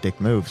fucking dick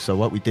move. So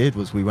what we did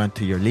was we went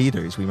to your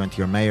leaders, we went to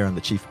your mayor and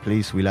the chief of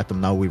police, we let them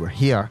know we were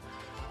here.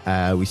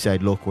 We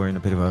said, look, we're in a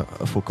bit of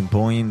a fucking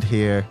bind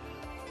here.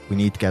 We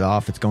need to get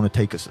off. It's going to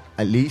take us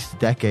at least a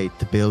decade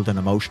to build an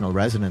emotional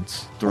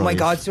resonance. Oh my drive.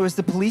 God! So is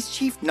the police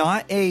chief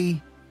not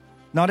an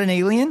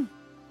alien?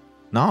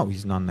 No,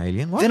 he's not an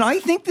alien. What? Then I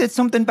think that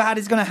something bad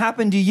is going to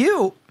happen to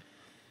you.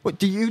 What,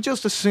 do you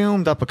just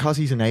assume that because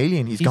he's an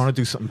alien, he's going to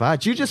do something bad?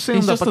 Do you just assume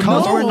he's that just a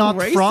because we're normal not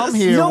racist? from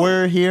here, No.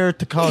 we're here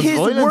to cause His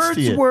violence words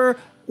to you? were,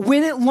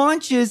 "When it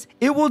launches,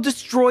 it will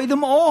destroy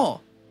them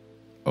all."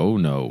 Oh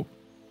no.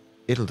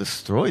 It'll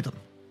destroy them.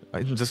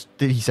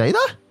 Did he say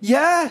that?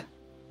 Yeah.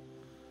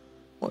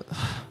 What?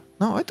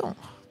 No, I don't.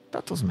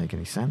 That doesn't make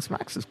any sense.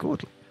 Max is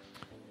good.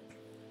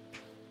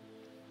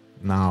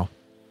 No.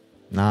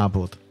 Nah,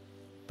 bud.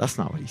 That's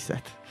not what he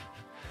said.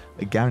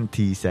 I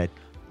guarantee he said,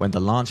 when the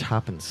launch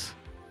happens,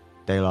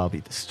 they'll all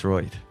be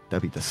destroyed. They'll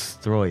be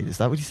destroyed. Is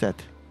that what he said?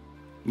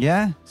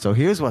 Yeah. So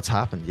here's what's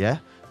happened, yeah?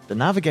 The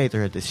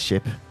navigator of this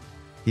ship,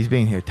 he's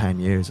been here 10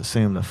 years,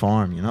 assumed the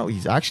form, you know?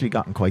 He's actually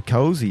gotten quite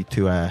cozy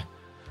to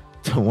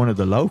one of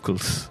the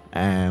locals.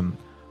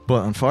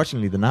 But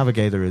unfortunately, the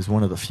navigator is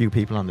one of the few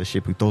people on the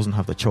ship who doesn't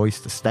have the choice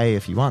to stay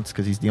if he wants,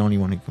 because he's the only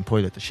one who can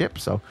pilot the ship.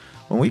 So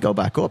when we go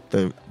back up,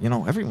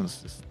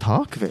 everyone's just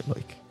talk of it,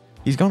 like,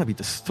 he's going to be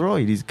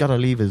destroyed. He's got to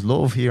leave his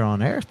love here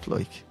on Earth,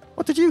 like.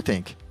 What did you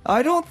think?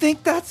 I don't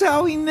think that's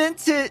how he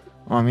meant it.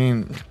 I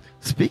mean,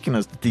 speaking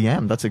as the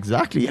DM, that's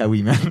exactly how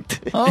he meant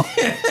it.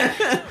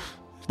 Oh.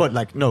 But,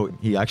 like, no,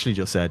 he actually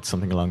just said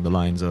something along the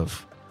lines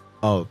of,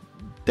 oh,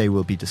 they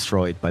will be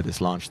destroyed by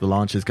this launch. The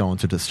launch is going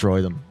to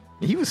destroy them.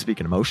 He was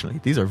speaking emotionally.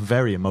 These are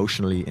very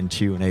emotionally in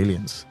tune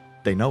aliens.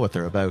 They know what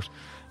they're about.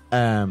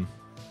 But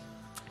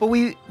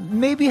we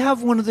maybe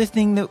have one other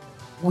thing that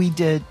we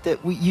did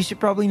that you should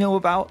probably know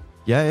about.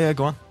 Yeah,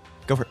 go on.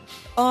 Go for it.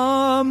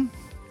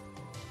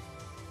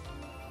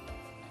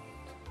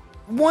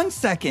 1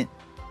 second.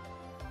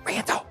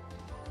 Randall,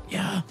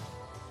 Yeah.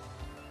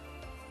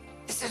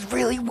 this is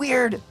really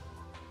weird.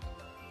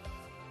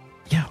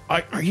 Yeah.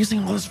 Are you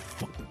seeing all this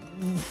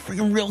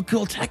freaking real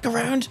cool tech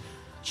around?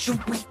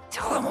 Should we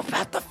tell him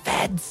about the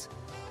feds?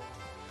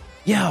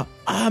 Yeah.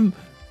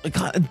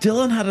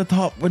 Dylan had a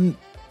thought when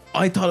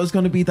I thought it was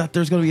going to be that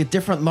there's going to be a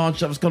different launch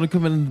that was going to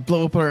come in and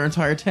blow up our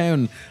entire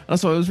town.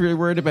 That's what I was really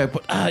worried about.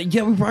 But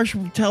yeah, we probably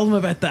should tell them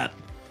about that.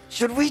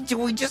 Should we? Do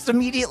we just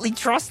immediately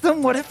trust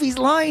him? What if he's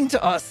lying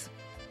to us?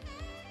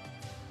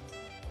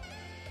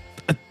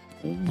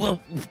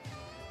 Well,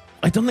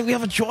 I don't think we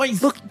have a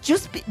choice. Look,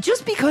 just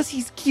because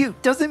he's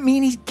cute doesn't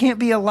mean he can't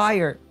be a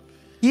liar.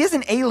 He is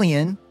an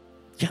alien.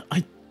 Yeah,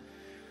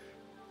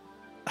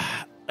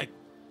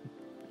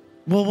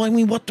 well, I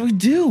mean, what do we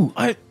do?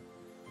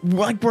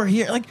 We're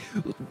here. Like,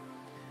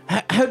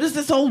 how does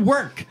this all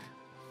work?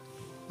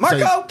 Marco!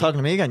 So, talking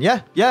to me again?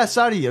 Yeah,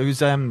 sorry. I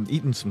was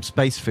eating some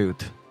space food.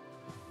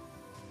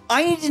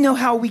 I need to know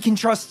how we can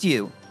trust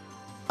you.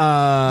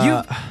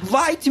 You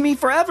lied to me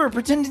forever,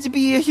 pretended to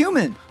be a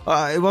human.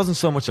 It wasn't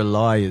so much a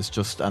lie as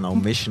just an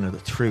omission of the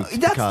truth.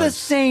 That's the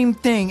same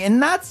thing,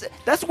 and that's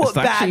what It's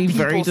bad actually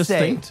people very say.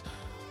 distinct.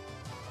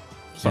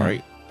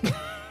 Sorry.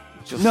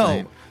 Just No,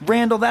 saying.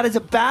 Randall, that is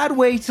a bad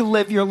way to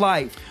live your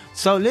life.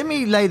 So let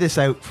me lay this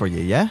out for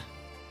you, yeah?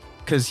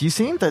 Because you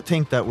seem to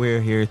think that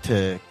we're here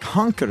to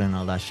conquer and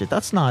all that shit.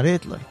 That's not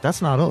it, like.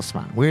 That's not us,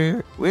 man.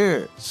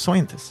 We're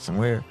scientists and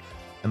we're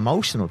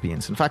emotional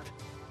beings. In fact,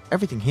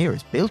 everything here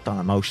is built on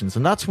emotions,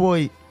 and that's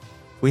why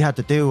we had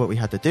to do what we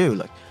had to do,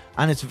 like.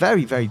 And it's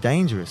very, very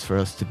dangerous for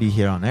us to be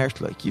here on Earth,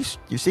 like. You've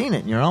seen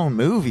it in your own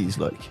movies,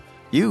 like.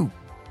 You're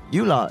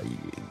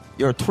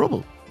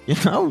trouble, you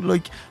know,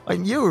 like.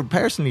 And you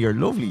personally, you're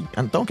lovely,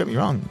 and don't get me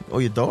wrong,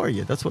 I adore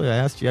you. That's why I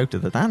asked you out to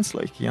the dance,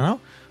 like, you know.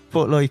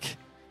 But like,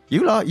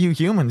 you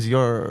humans,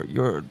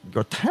 you're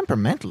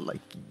temperamental,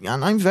 like,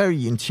 and I'm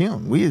very in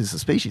tune. We as a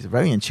species are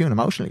very in tune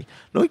emotionally.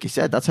 Like you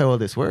said, that's how all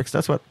this works.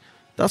 That's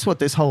what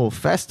this whole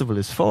festival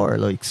is for.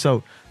 Like,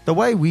 so the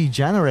way we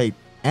generate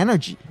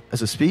energy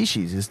as a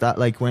species is that,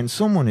 like, when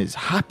someone is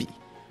happy,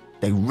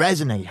 they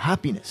resonate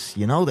happiness,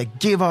 you know, they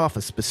give off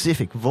a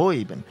specific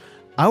vibe, and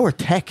our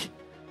tech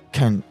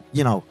can,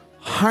 you know,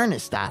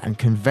 harness that and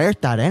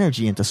convert that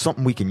energy into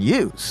something we can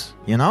use,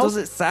 you know? Does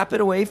it sap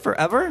it away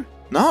forever?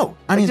 No.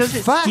 And in Does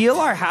fact, it steal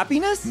our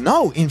happiness?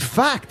 no, in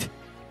fact,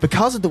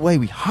 because of the way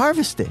we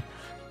harvest it,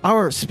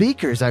 our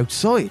speakers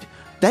outside,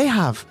 they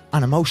have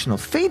an emotional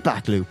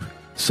feedback loop.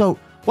 So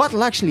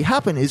what'll actually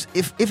happen is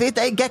if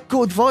they get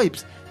good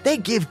vibes, they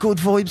give good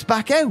vibes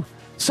back out.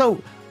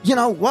 So, you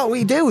know, what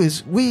we do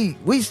is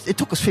it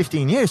took us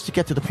 15 years to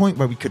get to the point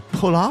where we could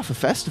pull off a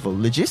festival.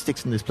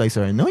 Logistics in this place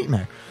are a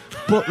nightmare.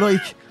 But,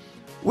 like,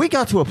 we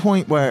got to a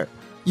point where,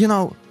 you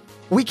know,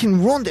 we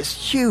can run this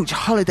huge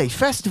holiday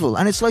festival,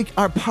 and it's like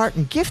our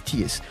parting gift to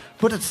you.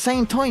 But at the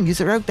same time, you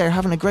are out there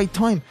having a great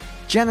time,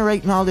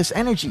 generating all this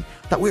energy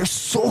that we're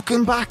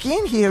sucking back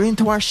in here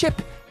into our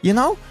ship, you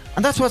know?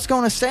 And that's what's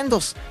going to send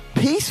us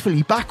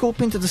peacefully back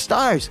up into the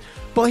stars.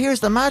 But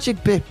here's the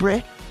magic bit,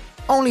 Brit.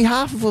 Only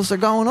half of us are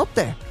going up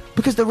there,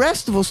 because the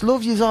rest of us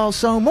love yous all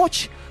so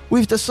much,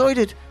 we've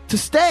decided to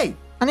stay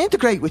and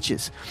integrate with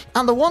yous.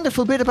 And the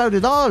wonderful bit about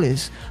it all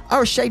is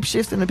our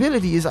shape-shifting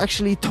ability is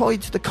actually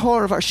tied to the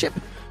core of our ship.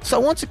 So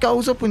once it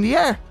goes up in the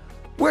air,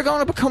 we're going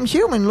to become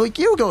human like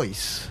you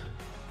guys.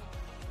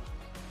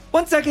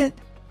 1 second.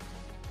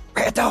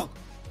 Rando,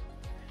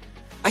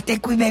 I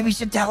think we maybe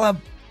should tell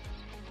him.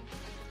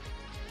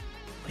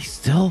 They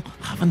still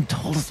haven't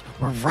told us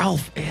where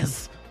Ralph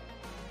is.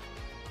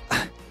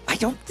 I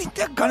don't think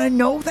they're gonna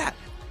know that.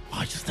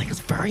 I just think it's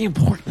very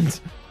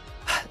important.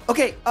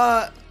 Okay,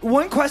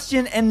 one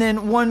question and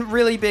then one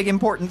really big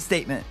important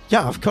statement.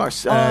 Yeah, of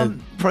course.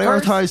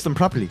 Prioritize them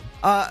properly.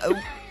 Yeah,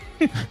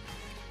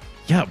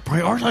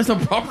 prioritize them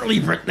properly,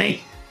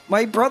 Brittany.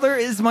 My brother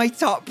is my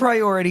top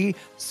priority,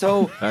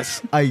 so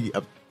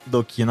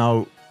Look, you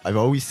know, I've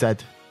always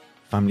said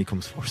family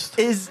comes first.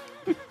 is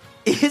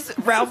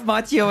Ralph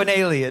Macchio an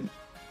alien?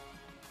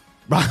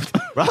 Ralph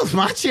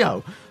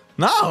Macchio?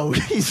 No,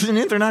 he's an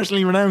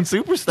internationally renowned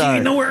superstar. Do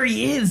you know where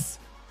he is?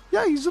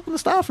 Yeah, he's up in the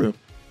staff room.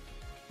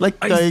 Like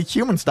the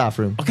human staff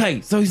room.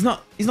 Okay, so he's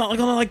not like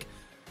gonna like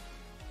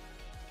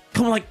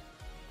come like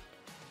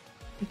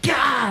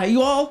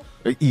you all.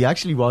 He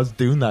actually was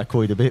doing that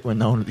quite a bit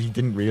when he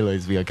didn't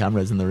realise we had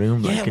cameras in the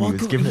room. Like, and he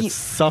was giving it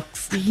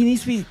sucks. He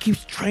needs to be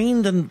keeps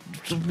trained and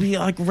to be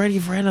like ready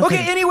for anything.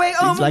 Okay, anyway,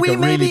 it's like we a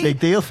really big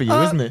deal for you,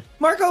 isn't it?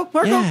 Marco,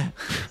 Yeah.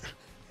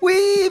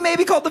 we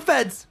maybe called the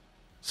feds.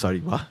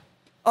 Sorry, what?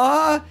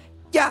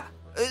 Yeah.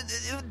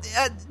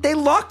 They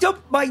locked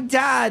up my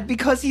dad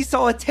because he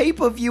saw a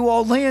tape of you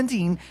all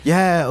landing.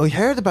 Yeah, I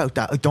heard about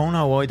that. I don't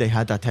know why they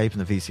had that tape in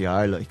the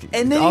VCR. Like,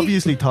 And then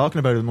obviously talking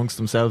about it amongst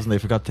themselves, and they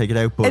forgot to take it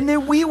out. But And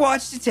then we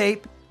watched the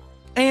tape,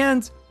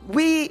 and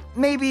we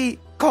maybe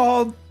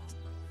called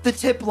the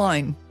tip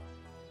line.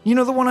 You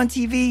know, the one on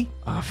TV?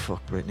 oh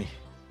fuck, Brittany,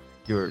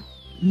 you're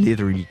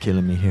literally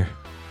killing me here.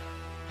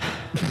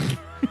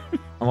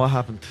 And what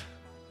happened?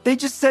 They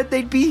just said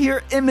they'd be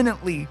here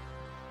imminently.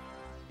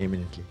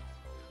 Imminently.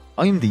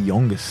 I'm the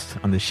youngest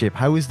on the ship.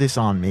 How is this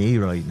on me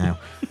right now?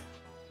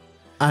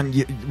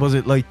 And was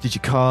it like, did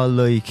you call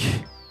like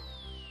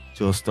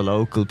just the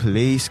local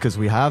police? Because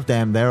we have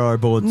them. They're our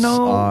buds.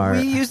 No,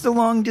 we used the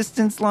long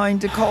distance line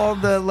to call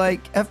the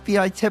like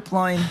FBI tip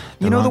line.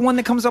 You know, the one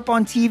that comes up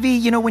on TV.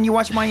 You know, when you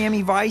watch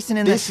Miami Vice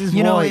and this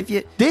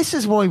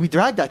is why we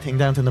dragged that thing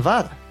down to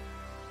Nevada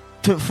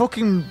to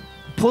fucking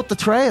put the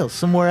trail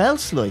somewhere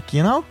else. Like,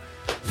 you know,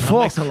 That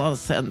makes a lot of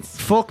sense.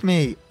 Fuck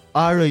me.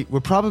 All right,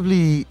 we're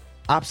probably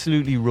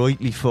absolutely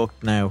rightly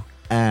fucked now.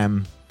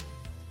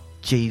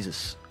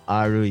 Jesus.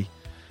 All right.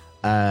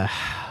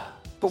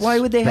 But why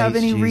would they have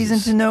any reason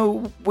to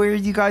know where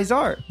you guys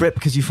are? Brett,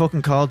 because you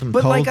fucking called them.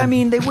 But like, I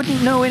mean, they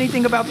wouldn't know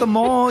anything about the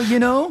mall, you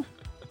know?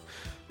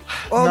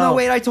 Oh no,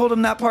 wait, I told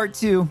him that part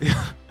too.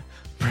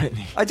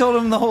 Brittany. I told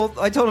him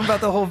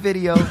about the whole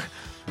video.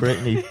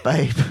 Brittany,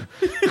 babe.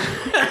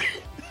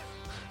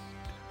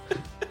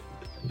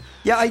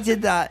 Yeah, I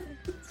did that.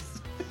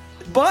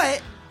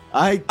 But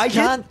I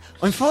can't.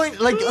 I'm fine.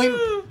 Like,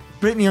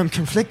 Brittany, I'm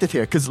conflicted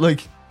here because,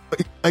 like,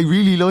 I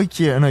really like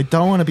you and I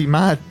don't want to be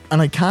mad.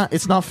 And I can't.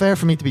 It's not fair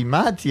for me to be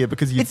mad to you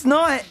because it's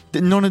not.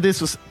 None of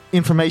this was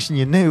information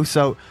you knew.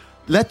 So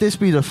let this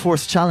be the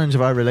first challenge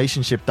of our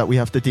relationship that we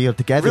have to deal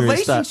together.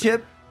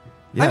 Relationship?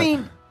 I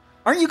mean,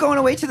 aren't you going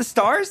away to the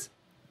stars?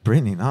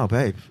 Brittany, no,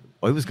 babe.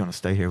 I was going to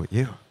stay here with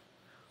you.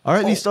 Or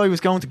at least I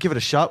was going to give it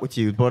a shot with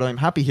you, but I'm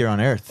happy here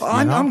on Earth.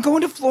 I'm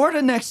going to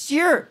Florida next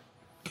year.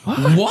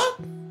 What?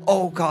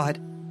 Oh, God.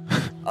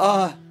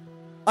 I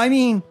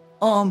mean,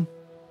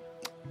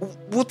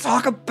 we'll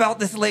talk about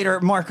this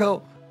later,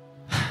 Marco.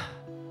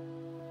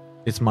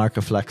 It's Marco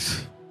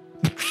Flex.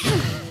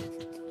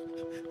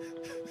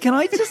 Can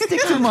I just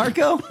stick to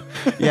Marco?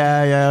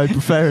 Yeah, I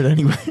prefer it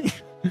anyway.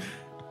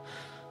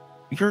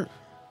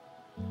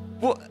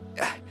 Well,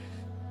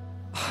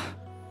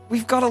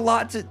 we've got a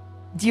lot to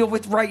deal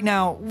with right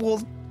now.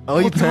 We'll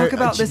talk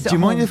about this. Do you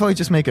mind if I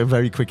just make a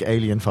very quick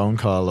alien phone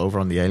call over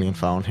on the alien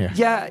phone here?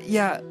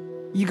 Yeah.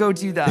 You go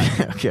do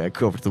that. Okay, I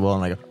go over to the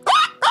wall and I go.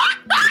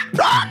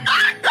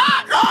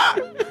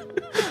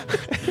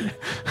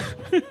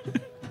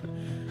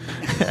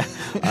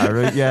 All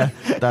right, yeah,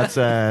 that's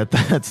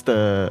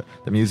the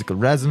musical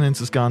resonance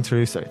has gone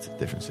through, so it's a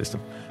different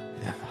system.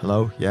 Yeah,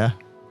 hello, yeah.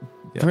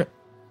 You're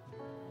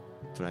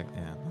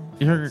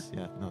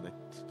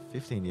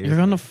 15 years. You're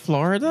going to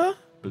Florida?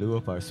 Blew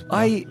up our spot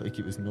like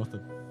it was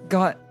nothing.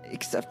 Got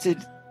accepted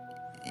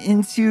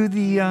into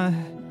the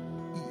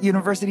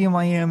University of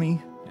Miami.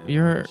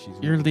 Yeah,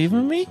 you're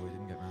leaving me? So we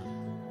didn't get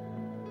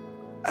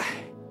married.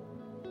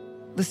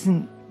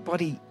 Listen,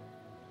 buddy.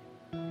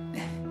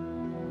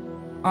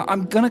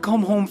 I'm gonna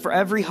come home for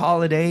every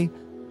holiday.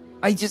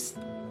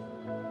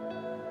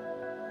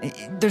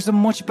 There's a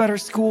much better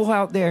school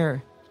out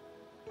there.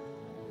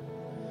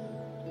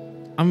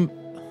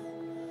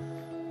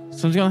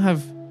 Someone's gonna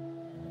have.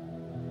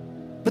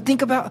 But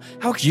think about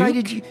how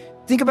excited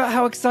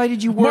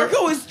Duke? you were.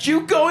 Marco, is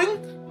Duke going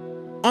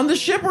on the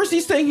ship, or is he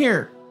staying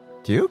here?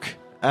 Duke?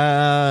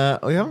 I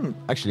haven't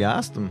actually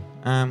asked him.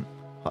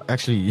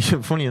 Actually,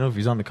 funny enough,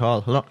 he's on the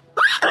call. Hello.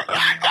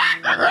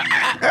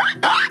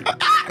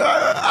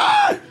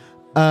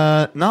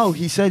 No,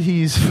 he said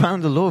he's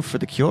found a love for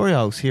the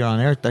curios here on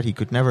Earth that he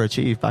could never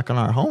achieve back on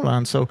our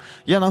homeland. So,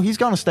 yeah, no, he's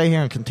going to stay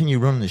here and continue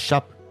running his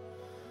shop.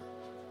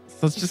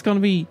 So it's just gonna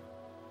be.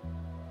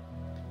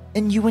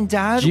 And you and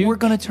Dad, Duke, we're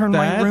going to turn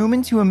my Dad, room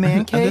into a man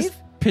And cave. this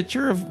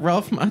picture of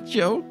Ralph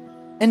Macchio.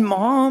 And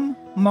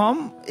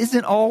Mom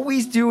isn't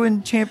always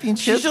doing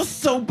championships. She's just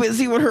so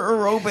busy with her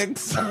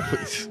aerobics.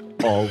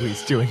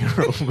 Always doing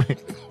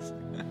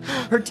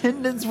aerobics. Her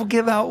tendons will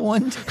give out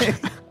one day.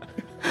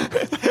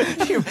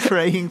 You're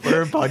praying for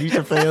her body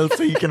to fail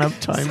so you can have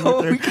time So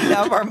with her. we can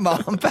have our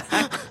mom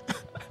back.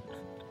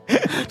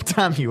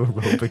 Damn you,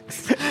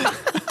 aerobics.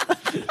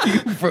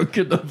 You've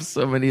broken up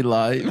so many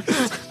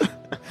lives.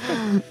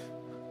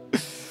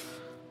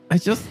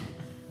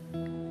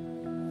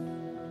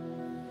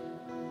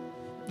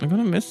 I'm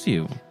gonna miss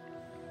you.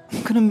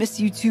 I'm gonna miss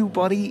you too,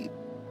 buddy.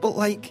 But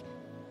like,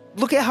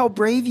 look at how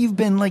brave you've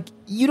been. Like,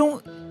 you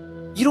don't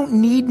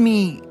need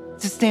me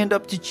to stand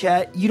up to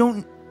Chet. You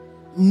don't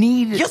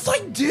need. Yes, I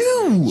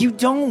do. You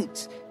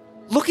don't.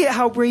 Look at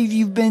how brave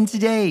you've been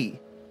today.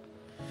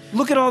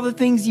 Look at all the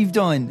things you've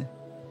done.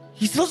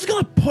 He's just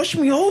gonna push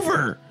me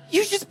over.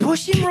 You just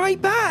push him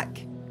right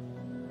back.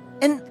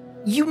 And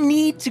you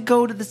need to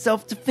go to the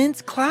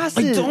self-defense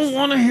classes. I don't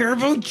want to hear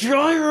about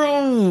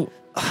gyro.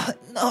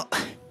 No.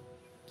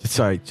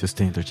 Sorry, just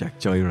to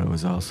interject, Gyro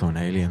is also an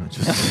alien.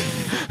 Just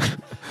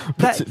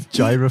That-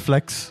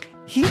 Gyroflex.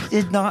 He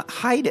did not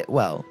hide it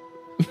well.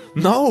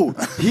 No,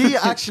 he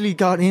actually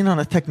got in on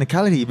a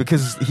technicality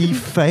because he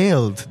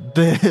failed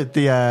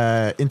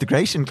the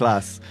integration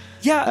class.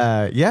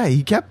 Yeah. Yeah,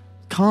 he kept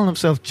calling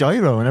himself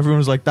Gyro, and everyone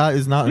was like, "That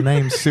is not a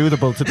name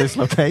suitable to this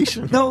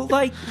location." No,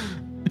 like,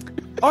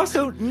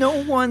 also,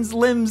 no one's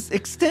limbs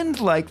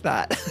extend like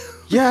that.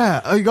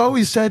 Yeah, I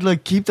always said,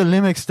 like, keep the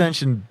limb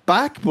extension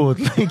back, but,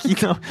 like, you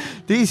know,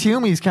 these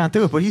humies can't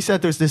do it. But he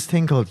said there's this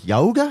thing called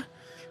yoga.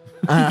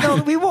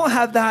 No, we won't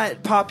have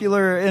that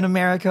popular in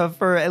America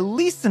for at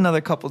least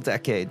another couple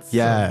decades.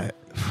 Yeah.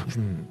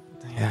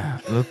 Yeah,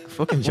 look,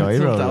 fucking Once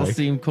Gyro. Like,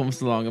 Dalsim comes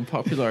along and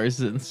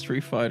popularizes it in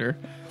Street Fighter.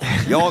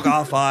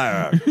 Yoga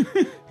fire.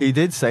 he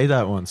did say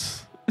that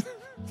once.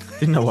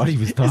 Didn't know what he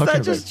was Is talking that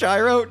about. just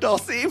Gyro,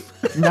 Dalsim?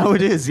 No,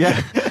 it is,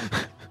 yeah.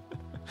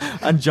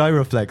 And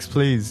Gyroflex,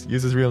 please,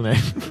 use his real name.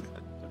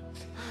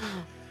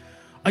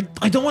 I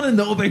don't want to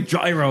know about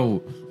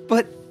gyro.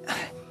 But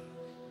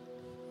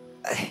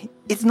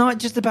it's not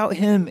just about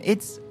him.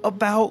 It's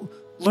about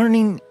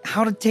learning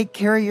how to take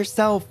care of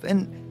yourself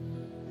and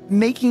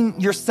making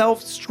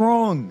yourself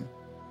strong.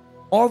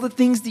 All the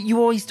things that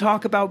you always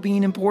talk about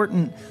being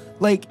important.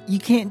 Like, you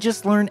can't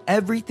just learn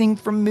everything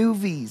from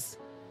movies.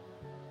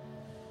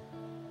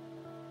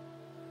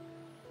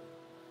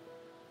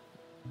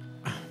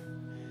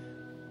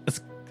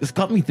 It's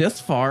got me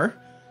this far.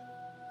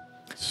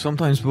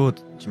 Sometimes, but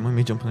do you mind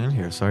me jumping in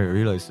here? Sorry, I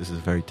realise this is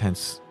a very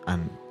tense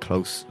and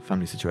close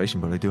family situation,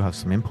 but I do have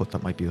some input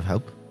that might be of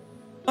help.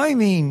 I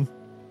mean,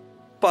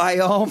 by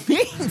all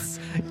means,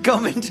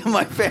 come into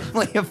my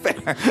family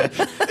affair.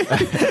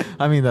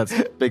 I mean, that's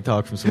big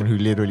talk from someone who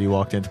literally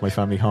walked into my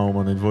family home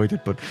uninvited.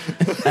 But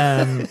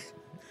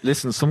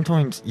listen,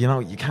 sometimes, you know,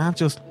 you can't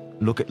just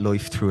look at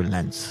life through a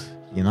lens,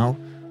 you know?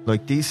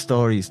 Like, these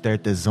stories, they're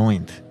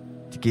designed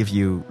to give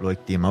you,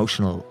 like, the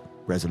emotional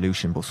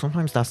resolution, but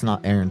sometimes that's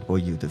not earned by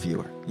you, the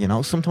viewer, you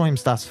know?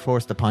 Sometimes that's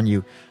forced upon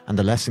you and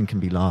the lesson can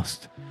be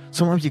lost.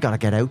 Sometimes you got to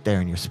get out there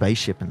in your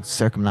spaceship and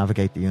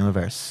circumnavigate the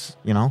universe,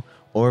 you know?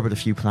 Orbit a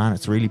few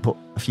planets, really put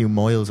a few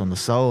miles on the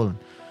soul.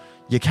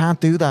 You can't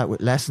do that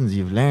with lessons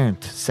you've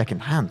learned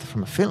secondhand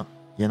from a film,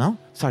 you know?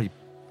 Sorry,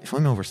 if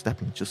I'm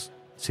overstepping, just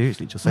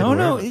seriously, just say the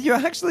No, word. you're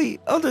actually,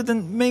 other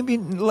than maybe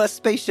less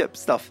spaceship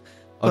stuff.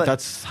 Oh, But-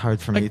 that's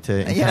hard for me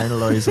to yeah.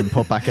 internalize and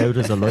put back out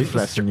as a life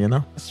lesson, you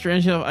know?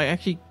 Strange enough, I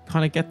actually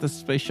kind of get the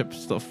spaceship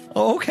stuff.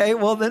 Oh, okay,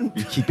 well then,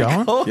 You keep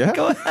going? go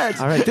ahead.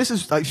 All right, this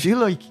is, I feel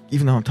like,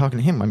 even though I'm talking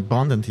to him, I'm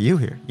bonding to you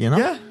here, you know?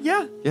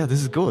 Yeah. Yeah, this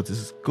is good. This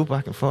is good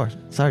back and forth.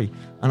 Sorry.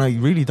 And I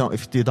really don't,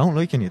 if you don't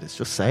like any of this,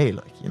 just say,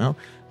 like, you know?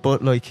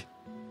 But, like,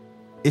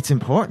 it's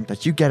important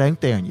that you get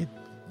out there and you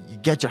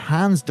get your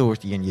hands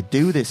dirty and you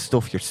do this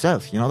stuff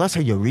yourself, you know? That's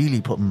how you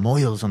really put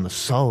miles on the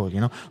soul,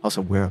 you know?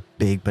 Also, we're a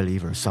big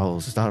believer of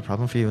souls. Is that a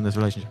problem for you in this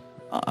relationship?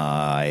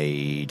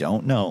 I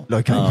don't know.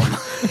 Like, 2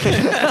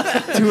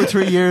 or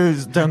 3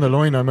 years down the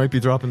line, I might be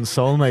dropping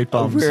soulmate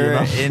bombs, you We're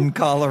know? in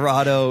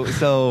Colorado,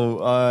 so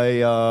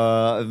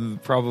I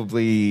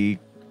probably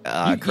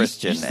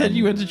Christian. You said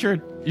you went to church.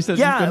 You said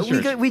Yeah, you've been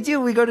to church. we do.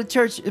 We go to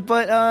church,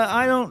 but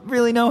I don't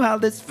really know how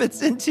this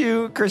fits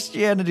into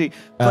Christianity.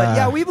 But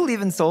yeah, we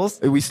believe in souls.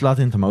 We slot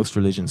into most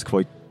religions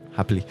quite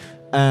happily.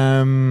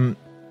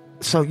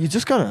 So you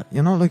just gotta,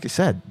 like I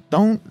said,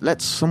 don't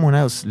let someone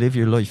else live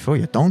your life for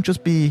you. Don't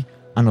just be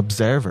an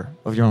observer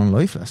of your own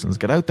life lessons.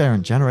 Get out there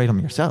and generate them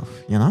yourself,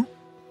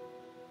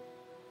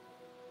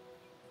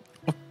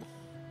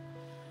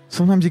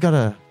 Sometimes you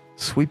gotta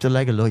sweep the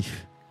leg of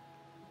life.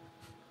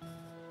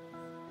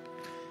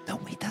 No,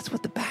 wait, that's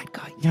what the bad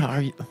guy did. Yeah,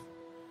 are you?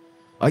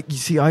 You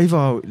see, I've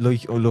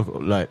always,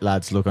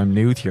 lads, look, I'm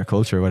new to your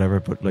culture or whatever,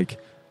 but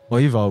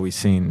I've always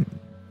seen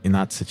in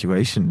that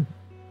situation,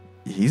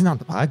 he's not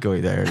the bad guy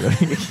there.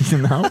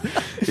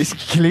 It's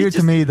clear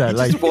to me that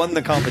he just won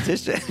the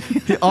competition.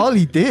 all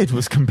he did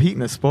was compete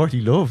in a sport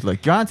he loved.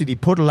 Granted, he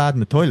put a lad in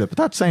the toilet, but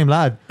that same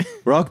lad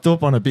rocked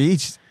up on a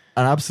beach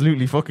and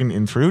absolutely fucking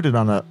intruded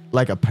on a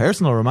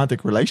personal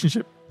romantic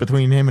relationship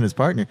between him and his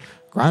partner.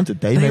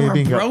 Granted, they may They have were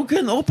been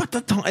broken up at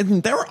the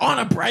time. They were on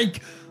a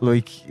break.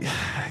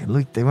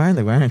 they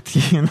weren't.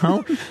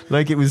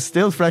 It was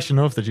still fresh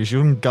enough that you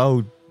shouldn't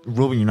go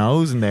rubbing your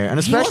nose in there, and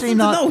especially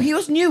No, he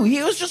was new.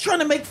 He was just trying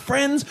to make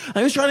friends, and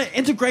he was trying to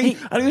integrate,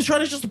 and he was trying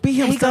to just be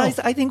himself. Hey guys,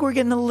 I think we're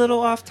getting a little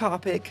off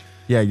topic.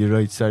 Yeah, you're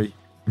right. Sorry,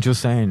 I'm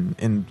just saying.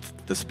 In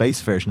the space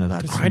version of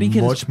that, Karate he's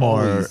Kid is much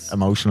more always-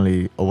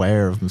 emotionally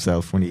aware of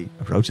himself when he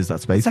approaches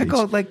that space Is that beach.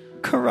 called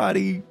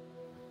karate?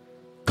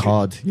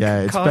 COD? Yeah,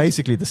 it's COD?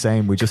 basically the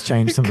same. We just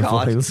changed some of the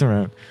COD. files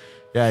around.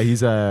 Yeah,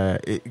 he's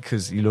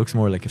because he looks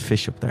more like a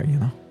fish up there,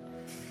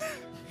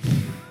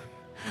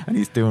 and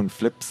he's doing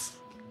flips.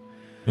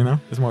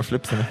 There's more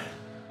flips in it.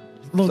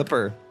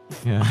 Flipper.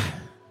 Yeah.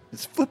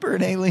 Is Flipper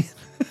an alien?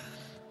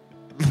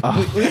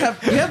 we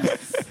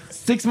have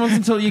 6 months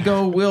until you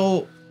go.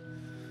 We'll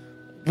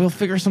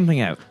figure something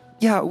out.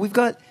 Yeah, we've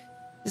got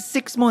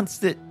 6 months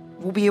that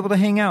we'll be able to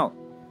hang out.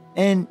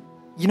 And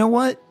you know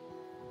what?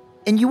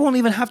 And you won't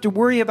even have to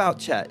worry about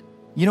Chet.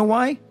 You know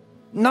why?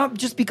 Not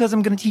just because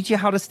I'm going to teach you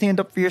how to stand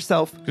up for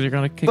yourself, Because you're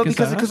gonna kick but his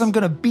because ass? I'm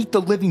going to beat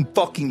the living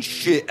fucking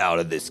shit out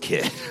of this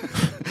kid.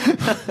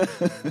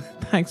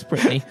 Thanks,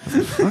 Brittany.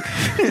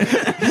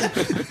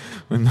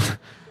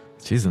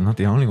 Jeez, I'm not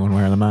the only one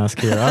wearing a mask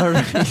here. All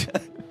right.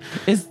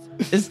 Is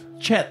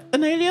Chet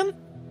an alien?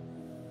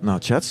 No,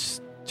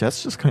 Chet's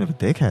just kind of a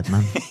dickhead,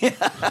 man.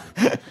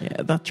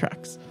 Yeah, that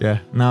tracks. Yeah.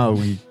 No,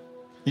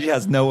 He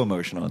has no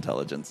emotional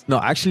intelligence. No,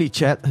 actually,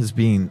 Chet has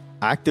been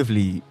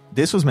actively.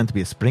 This was meant to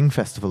be a spring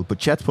festival, but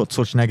Chet put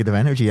such negative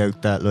energy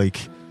out that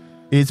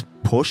it's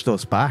pushed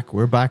us back.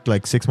 We're back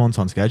 6 months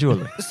on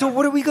schedule. So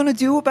what are we going to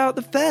do about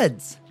the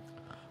feds?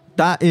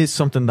 That is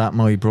something that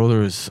my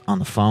brothers on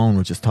the phone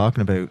were just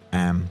talking about.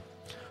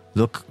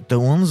 Look, the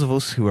ones of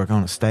us who are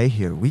going to stay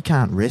here, we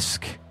can't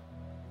risk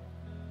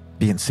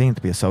being seen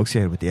to be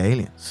associated with the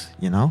aliens,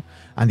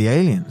 And the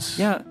aliens.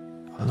 Yeah.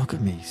 Look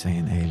at me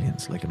saying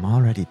aliens like I'm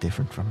already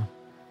different from them.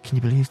 Can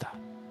you believe that?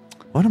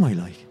 What am I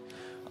like?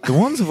 The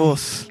ones of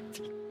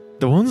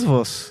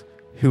us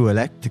who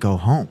elect to go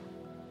home,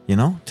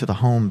 to the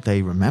home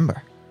they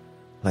remember.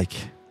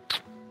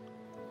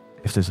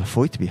 If there's a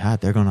fight to be had,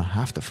 they're going to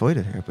have to fight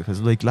it here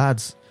because,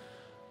 lads,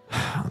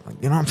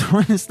 I'm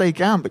trying to stay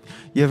calm, but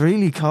you've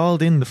really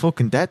called in the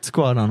fucking death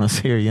squad on us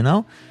here,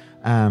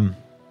 And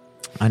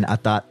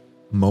at that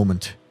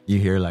moment, you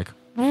hear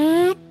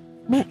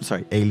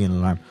sorry, alien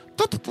alarm.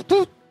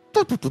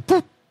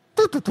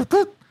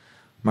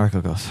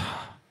 Marco goes,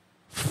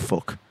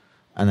 fuck,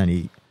 and then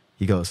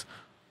he goes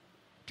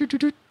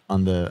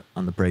on the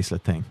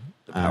bracelet thing,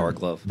 The power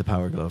glove. the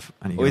power glove,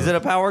 and he Oh, goes, is it a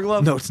power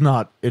glove? No, it's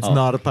not. It's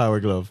not a power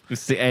glove.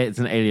 It's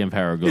an alien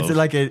power glove.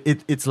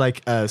 It's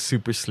like a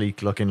super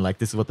sleek looking,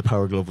 this is what the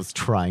power glove was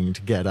trying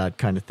to get at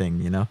kind of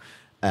thing,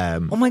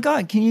 Oh my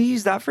god, can you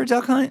use that for a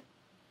duck hunt?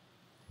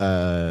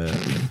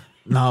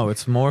 No,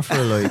 it's more for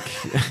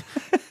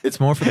it's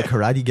more for the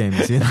karate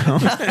games,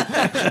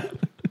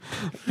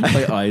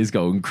 My eyes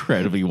go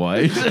incredibly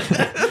wide.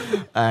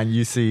 And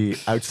you see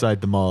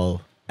outside the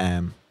mall,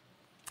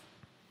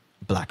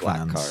 black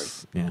vans.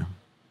 cars. Yeah.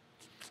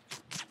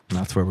 And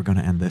that's where we're going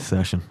to end this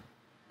session.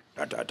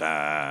 Da, da,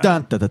 da.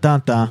 Dun, da, da,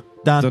 dun, dun,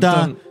 dun, Dun, dun.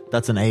 dun.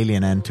 That's an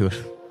alien end to it.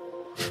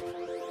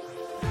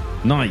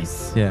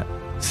 Nice. Yeah.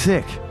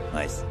 Sick.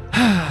 Nice.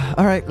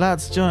 All right,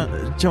 lads, join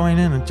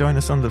in and join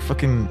us on the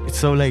fucking. It's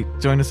so late.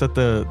 Join us at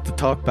the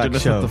talk back Join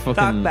us show. at the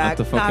fucking, back, at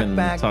the talk fucking,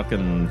 back.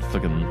 talking,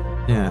 fucking.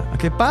 Yeah.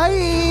 Okay.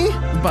 Bye.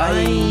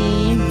 Bye.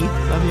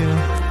 Love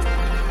you.